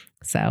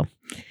 So,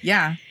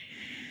 yeah.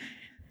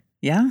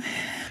 Yeah.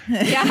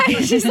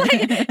 She's like,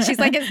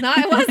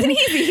 it wasn't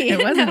easy.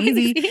 It wasn't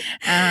easy.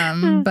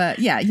 But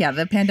yeah,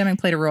 the pandemic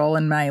played a role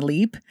in my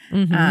leap.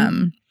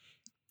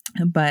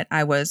 But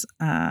I was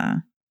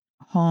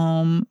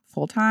home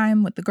full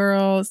time with the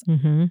girls,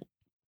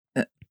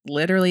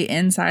 literally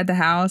inside the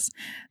house,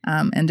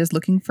 and just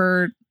looking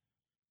for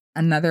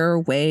another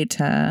way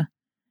to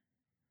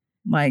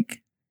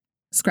like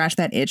scratch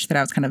that itch that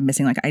I was kind of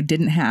missing. Like I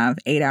didn't have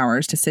 8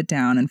 hours to sit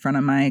down in front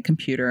of my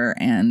computer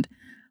and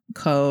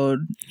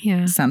code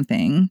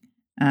something,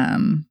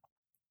 and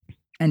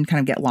kind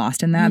of get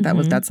lost in that.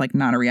 That's like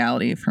not a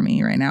reality for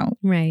me right now.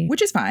 Right.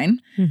 Which is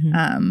fine.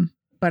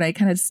 But I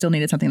kind of still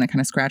needed something that kind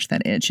of scratched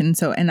that itch. And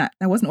so, and that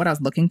wasn't what I was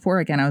looking for.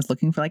 Again, I was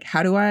looking for like,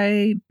 how do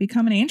I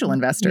become an angel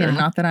investor? Yeah.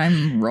 Not that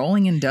I'm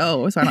rolling in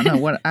dough. So I don't know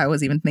what I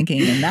was even thinking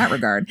in that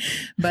regard,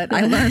 but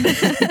I learned,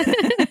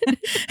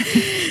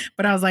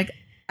 but I was like,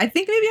 I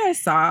think maybe I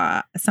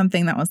saw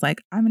something that was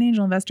like, I'm an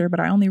angel investor, but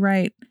I only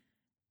write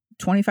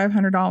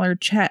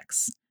 $2,500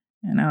 checks.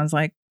 And I was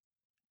like,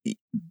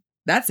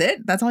 that's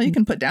it. That's all you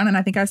can put down. And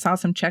I think I saw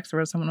some checks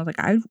where someone was like,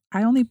 I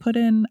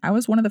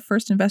was one of the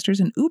first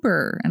investors in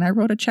Uber and I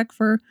wrote a check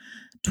for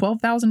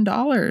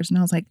 $12,000. And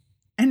I was like,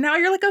 and now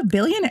you're like a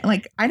billionaire.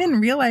 Like, I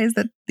didn't realize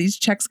that these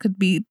checks could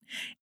be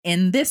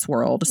in this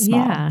world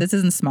small. Yeah. This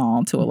isn't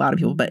small to a lot of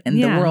people, but in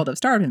the world of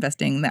startup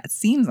investing, that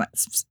seems like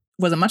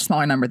was a much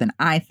smaller number than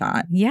I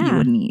thought you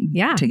would need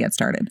to get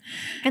started.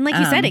 And like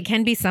you said, it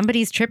can be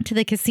somebody's trip to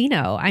the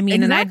casino. I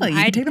mean, exactly. You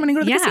can take the money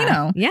and go to the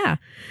casino. Yeah.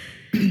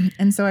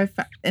 And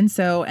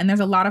there's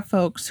a lot of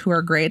folks who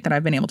are great that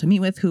I've been able to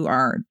meet with who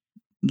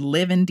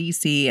live in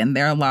DC, and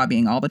they're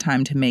lobbying all the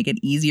time to make it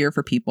easier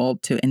for people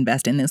to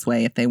invest in this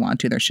way if they want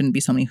to. There shouldn't be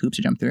so many hoops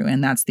to jump through.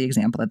 And that's the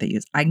example that they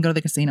use. I can go to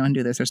the casino and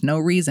do this. There's no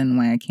reason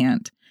why I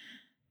can't,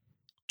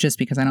 just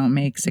because I don't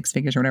make six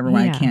figures or whatever,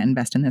 why I can't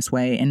invest in this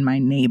way in my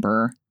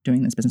neighbor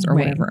doing this business or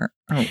whatever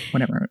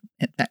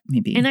that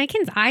may be. And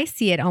I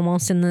see it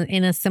almost in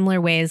a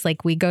similar way as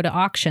like we go to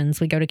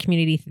auctions, we go to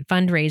community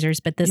fundraisers,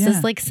 but this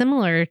is like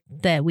similar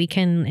that we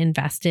can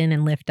invest in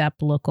and lift up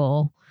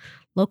local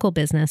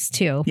business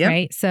too. Yep.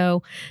 Right.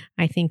 So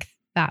I think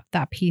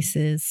that piece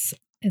is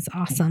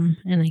awesome.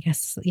 And I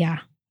guess,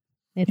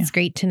 it's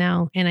great to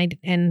know.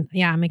 And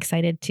I'm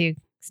excited to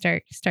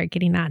start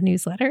getting that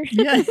newsletter.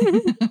 Yeah.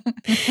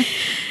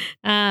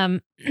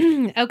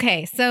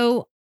 Okay.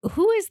 So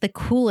who is the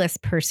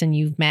coolest person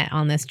you've met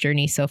on this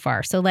journey so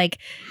far? So like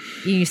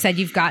you said,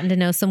 you've gotten to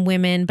know some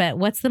women, but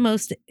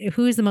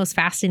who is the most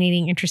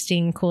fascinating,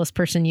 interesting, coolest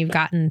person you've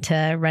gotten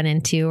to run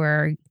into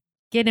or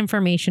get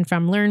information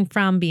from, learn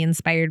from, be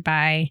inspired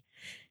by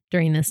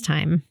during this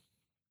time?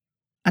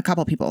 A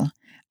couple people.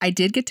 I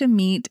did get to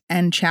meet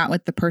and chat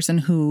with the person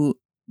who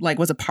like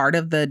was a part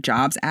of the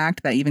Jobs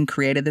Act that even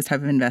created this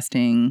type of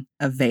investing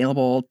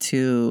available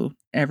to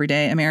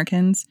everyday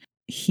Americans.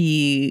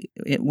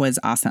 It was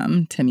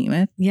awesome to meet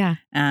with. Yeah.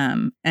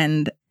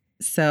 And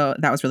so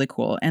that was really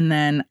cool. And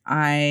then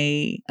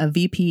a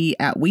VP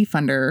at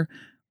WeFunder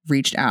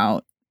reached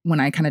out when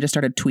I kind of just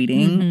started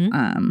tweeting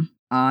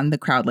on the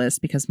crowd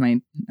list because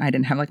I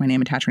didn't have like my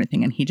name attached or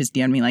anything. And he just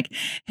DM'd me like,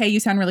 hey, you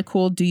sound really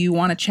cool. Do you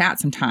want to chat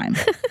sometime?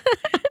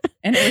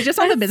 And it was just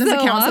on the business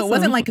account. Awesome. So it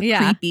wasn't like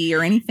creepy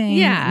or anything.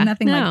 Yeah.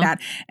 Nothing like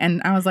that.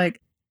 And I was like,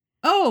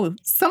 oh,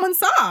 someone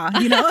saw,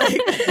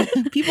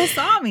 like people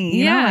saw me.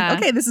 You know, like,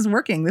 okay, this is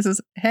working.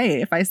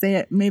 Hey, if I say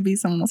it, maybe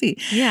someone will see.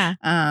 Yeah.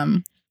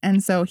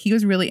 And so he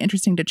was really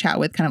interesting to chat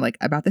with kind of like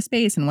about the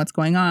space and what's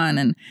going on.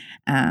 And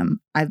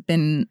I've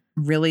been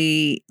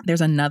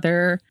there's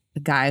another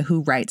guy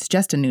who writes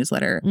just a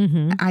newsletter.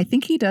 I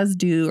think he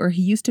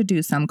used to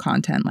do some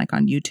content like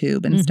on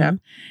YouTube and stuff.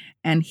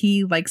 And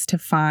he likes to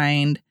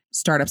find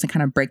startups and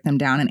kind of break them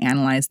down and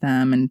analyze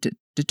them and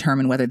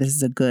determine whether this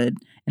is a good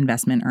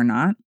investment or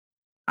not.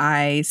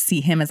 I see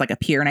him as like a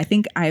peer. And I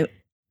think I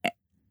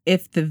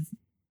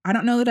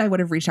don't know that I would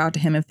have reached out to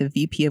him if the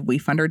VP of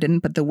WeFunder didn't,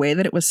 but the way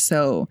that it was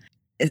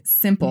it's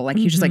simple. Like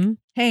he's just like,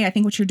 hey, I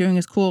think what you're doing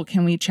is cool.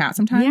 Can we chat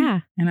sometime?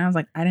 Yeah. And I was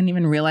like, I didn't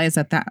even realize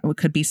that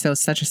could be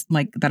that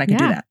I could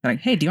do that.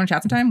 Like, hey, do you want to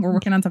chat sometime? We're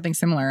working on something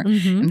similar.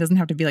 And it doesn't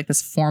have to be like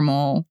this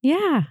formal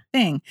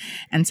thing.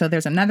 And so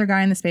there's another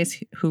guy in the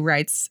space who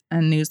writes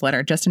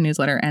just a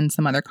newsletter and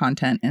some other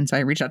content. And so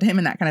I reached out to him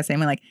in that kind of same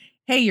way, like,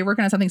 hey, you're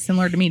working on something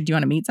similar to me. Do you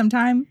want to meet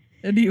sometime?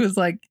 And he was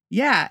like,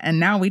 yeah. And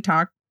now we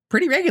talk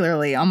pretty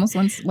regularly, almost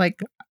once,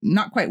 like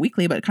not quite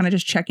weekly, but kind of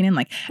just checking in,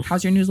 like,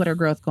 how's your newsletter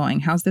growth going?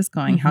 How's this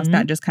going? How's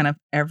that? Just kind of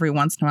every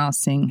once in a while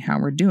seeing how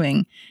we're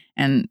doing.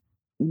 And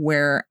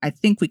where I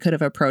think we could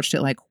have approached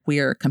it like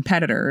we're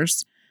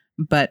competitors,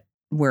 but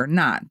we're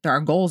not.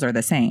 Our goals are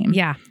the same.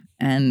 Yeah.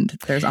 And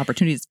there's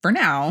opportunities for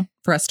now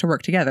for us to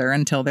work together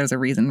until there's a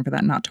reason for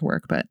that not to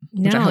work. But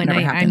which I hope never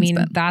happens. I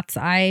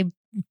mean,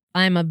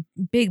 I'm a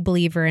big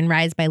believer in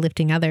rise by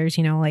lifting others,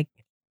 like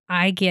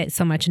I get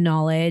so much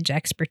knowledge,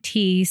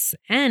 expertise,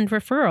 and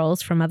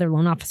referrals from other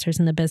loan officers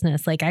in the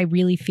business. Like I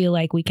really feel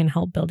like we can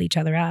help build each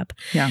other up.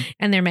 Yeah.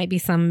 And there might be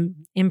some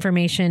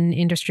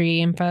industry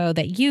info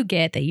that you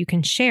get that you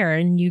can share.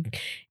 And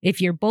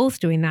if you're both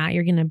doing that,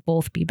 you're going to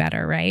both be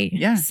better, right?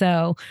 Yeah.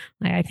 So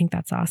I think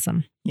that's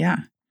awesome. Yeah.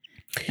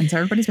 And so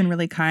everybody's been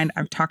really kind.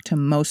 I've talked to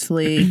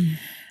mostly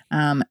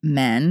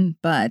men,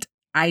 but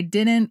I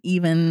wouldn't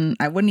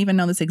even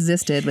know this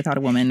existed without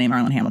a woman named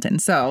Arlen Hamilton.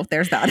 So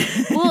there's that.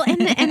 Well,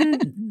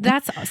 and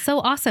that's so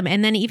awesome.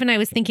 And then even I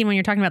was thinking when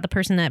you're talking about the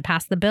person that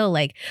passed the bill,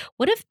 like,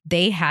 what if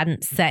they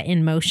hadn't set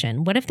in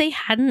motion? What if they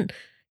hadn't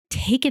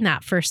taken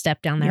that first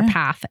step down their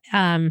path?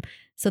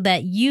 So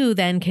that you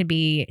then could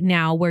be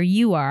now where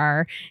you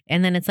are.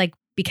 And then it's like,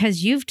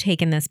 because you've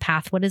taken this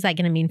path, what is that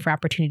going to mean for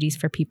opportunities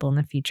for people in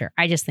the future?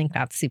 I just think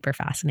that's super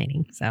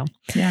fascinating. So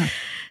yeah,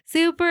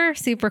 super,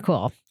 super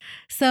cool.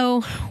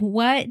 So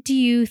what do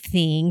you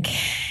think,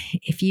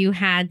 if you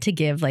had to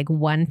give like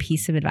one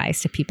piece of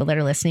advice to people that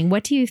are listening,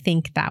 what do you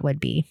think that would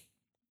be?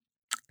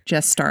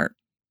 Just start.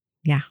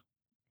 Yeah.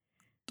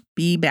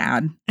 Be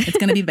bad. It's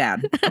going to be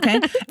bad. Okay.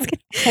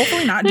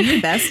 Hopefully not. Do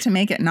your best to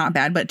make it not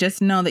bad, but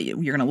just know that you're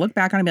going to look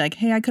back on it and be like,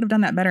 hey, I could have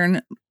done that better.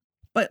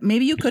 But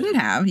maybe you couldn't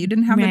have. You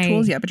didn't have the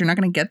tools yet, but you're not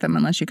going to get them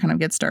unless you kind of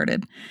get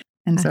started.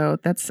 And so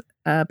that's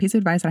a piece of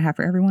advice that I have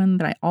for everyone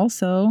that I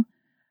also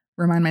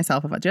remind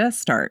myself of. Just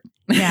start.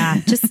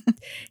 Yeah. Just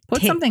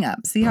put something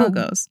up. See how it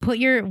goes. Put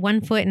your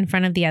one foot in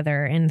front of the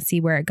other and see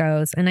where it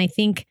goes. And I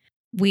think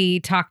we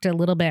talked a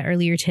little bit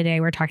earlier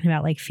today. We're talking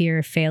about like fear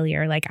of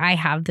failure. Like I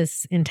have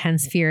this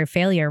intense fear of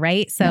failure,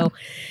 right? So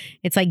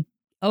it's like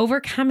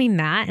overcoming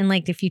that. And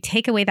like, if you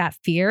take away that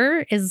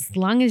fear, as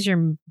long as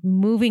you're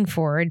moving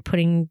forward,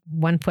 putting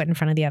one foot in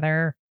front of the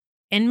other,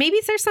 and maybe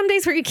there's some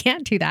days where you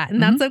can't do that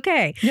and that's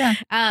okay. Yeah.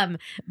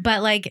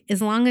 But like,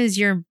 as long as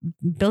you're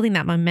building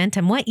that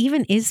momentum, what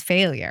even is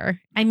failure?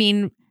 I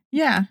mean,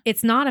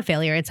 it's not a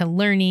failure. It's a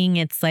learning.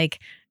 It's like,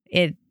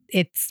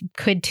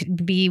 could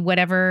be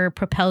whatever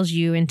propels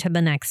you into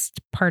the next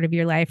part of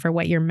your life or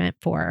what you're meant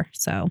for.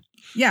 So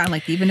yeah,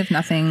 like even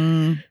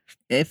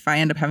if I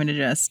end up having to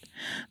just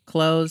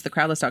close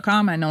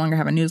thecrowdlist.com, I no longer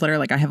have a newsletter.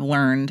 Like I have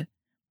learned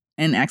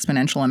an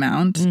exponential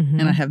amount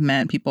and I have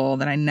met people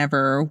that I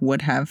never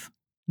would have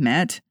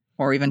met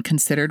or even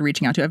considered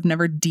reaching out to. I've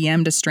never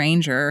DM'd a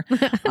stranger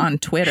on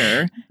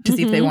Twitter to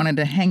see if they wanted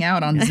to hang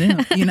out on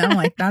Zoom.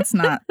 Like that's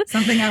not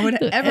something I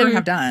would ever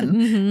have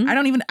done.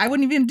 I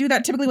wouldn't even do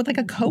that typically with like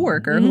a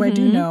coworker who I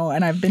do know.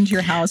 And I've been to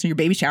your house and your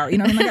baby shower,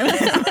 it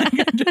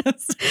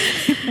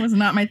was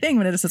not my thing,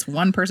 but it's just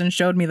one person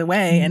showed me the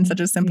way in such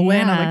a simple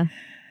way. And I'm like,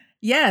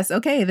 yes,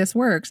 okay, this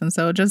works. And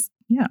so just,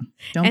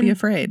 don't be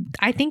afraid.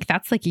 I think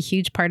that's like a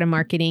huge part of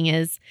marketing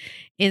is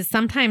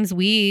sometimes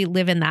we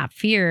live in that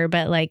fear,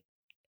 but like,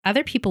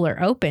 other people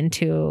are open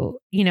to,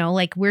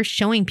 like we're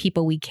showing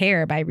people we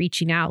care by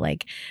reaching out,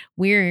 like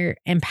we're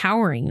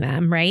empowering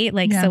them, right?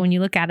 Like, Yeah. so when you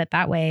look at it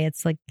that way,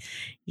 it's like,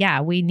 yeah,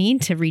 we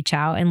need to reach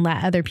out and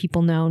let other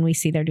people know when we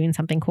see they're doing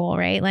something cool,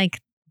 right? Like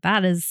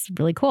that is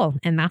really cool.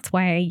 And that's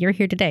why you're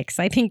here today. Cause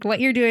I think what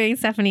you're doing,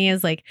 Stephanie,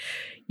 is like,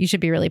 you should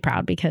be really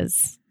proud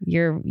because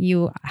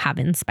you have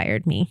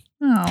inspired me.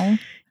 Oh,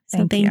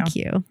 So thank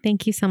you.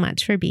 Thank you so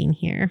much for being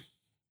here.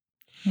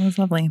 It was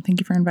lovely. Thank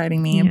you for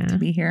inviting me Yeah. to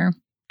be here.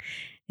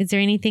 Is there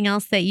anything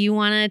else that you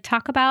want to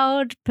talk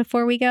about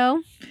before we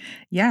go?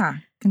 Yeah.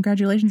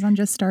 Congratulations on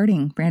just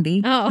starting,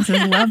 Brandy. Oh, This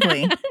is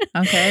lovely.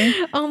 Okay.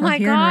 Oh We're my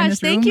here and we're in gosh. this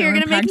Thank room you. You're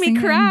and going to we're make me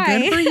practicing, cry.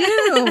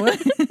 and Good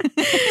for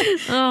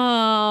you.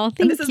 Oh, thank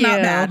And this is you.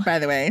 not bad, by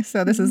the way.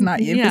 So this is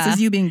not you. Yeah. This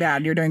is you being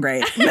bad. You're doing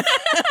great.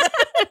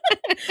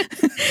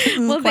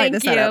 Well, Quite the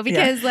thank you setup, yeah.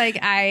 because like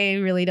I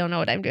really don't know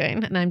what I'm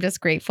doing, and I'm just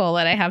grateful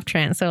that I have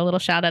Trent. So a little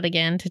shout out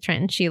again to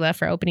Trent and Sheila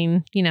for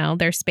opening,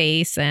 their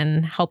space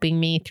and helping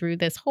me through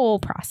this whole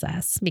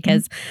process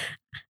because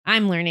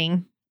I'm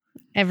learning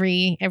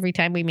every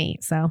time we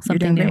meet. So You're something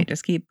doing new. great.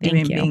 Just keep Thank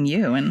doing you. being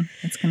you, and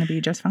it's going to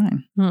be just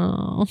fine.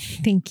 Oh,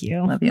 thank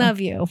you. Love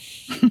you. All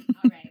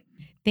right.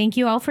 Thank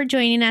you all for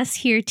joining us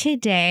here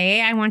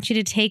today. I want you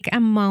to take a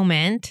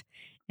moment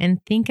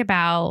and think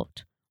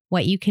about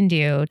what you can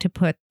do to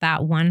put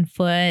that one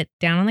foot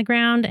down on the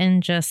ground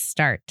and just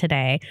start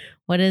today.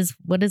 What is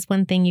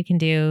one thing you can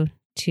do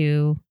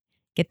to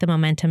get the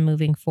momentum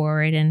moving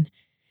forward and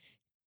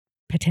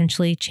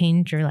potentially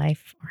change your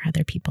life or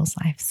other people's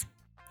lives?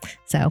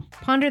 So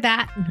ponder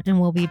that, and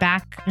we'll be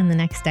back in the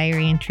next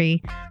diary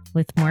entry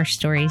with more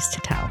stories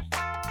to tell.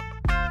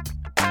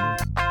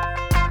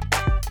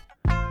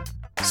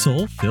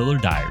 Soul Filler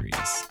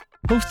Diaries,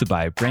 hosted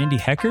by Brandy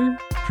Hecker,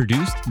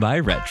 produced by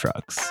Red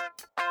Trucks.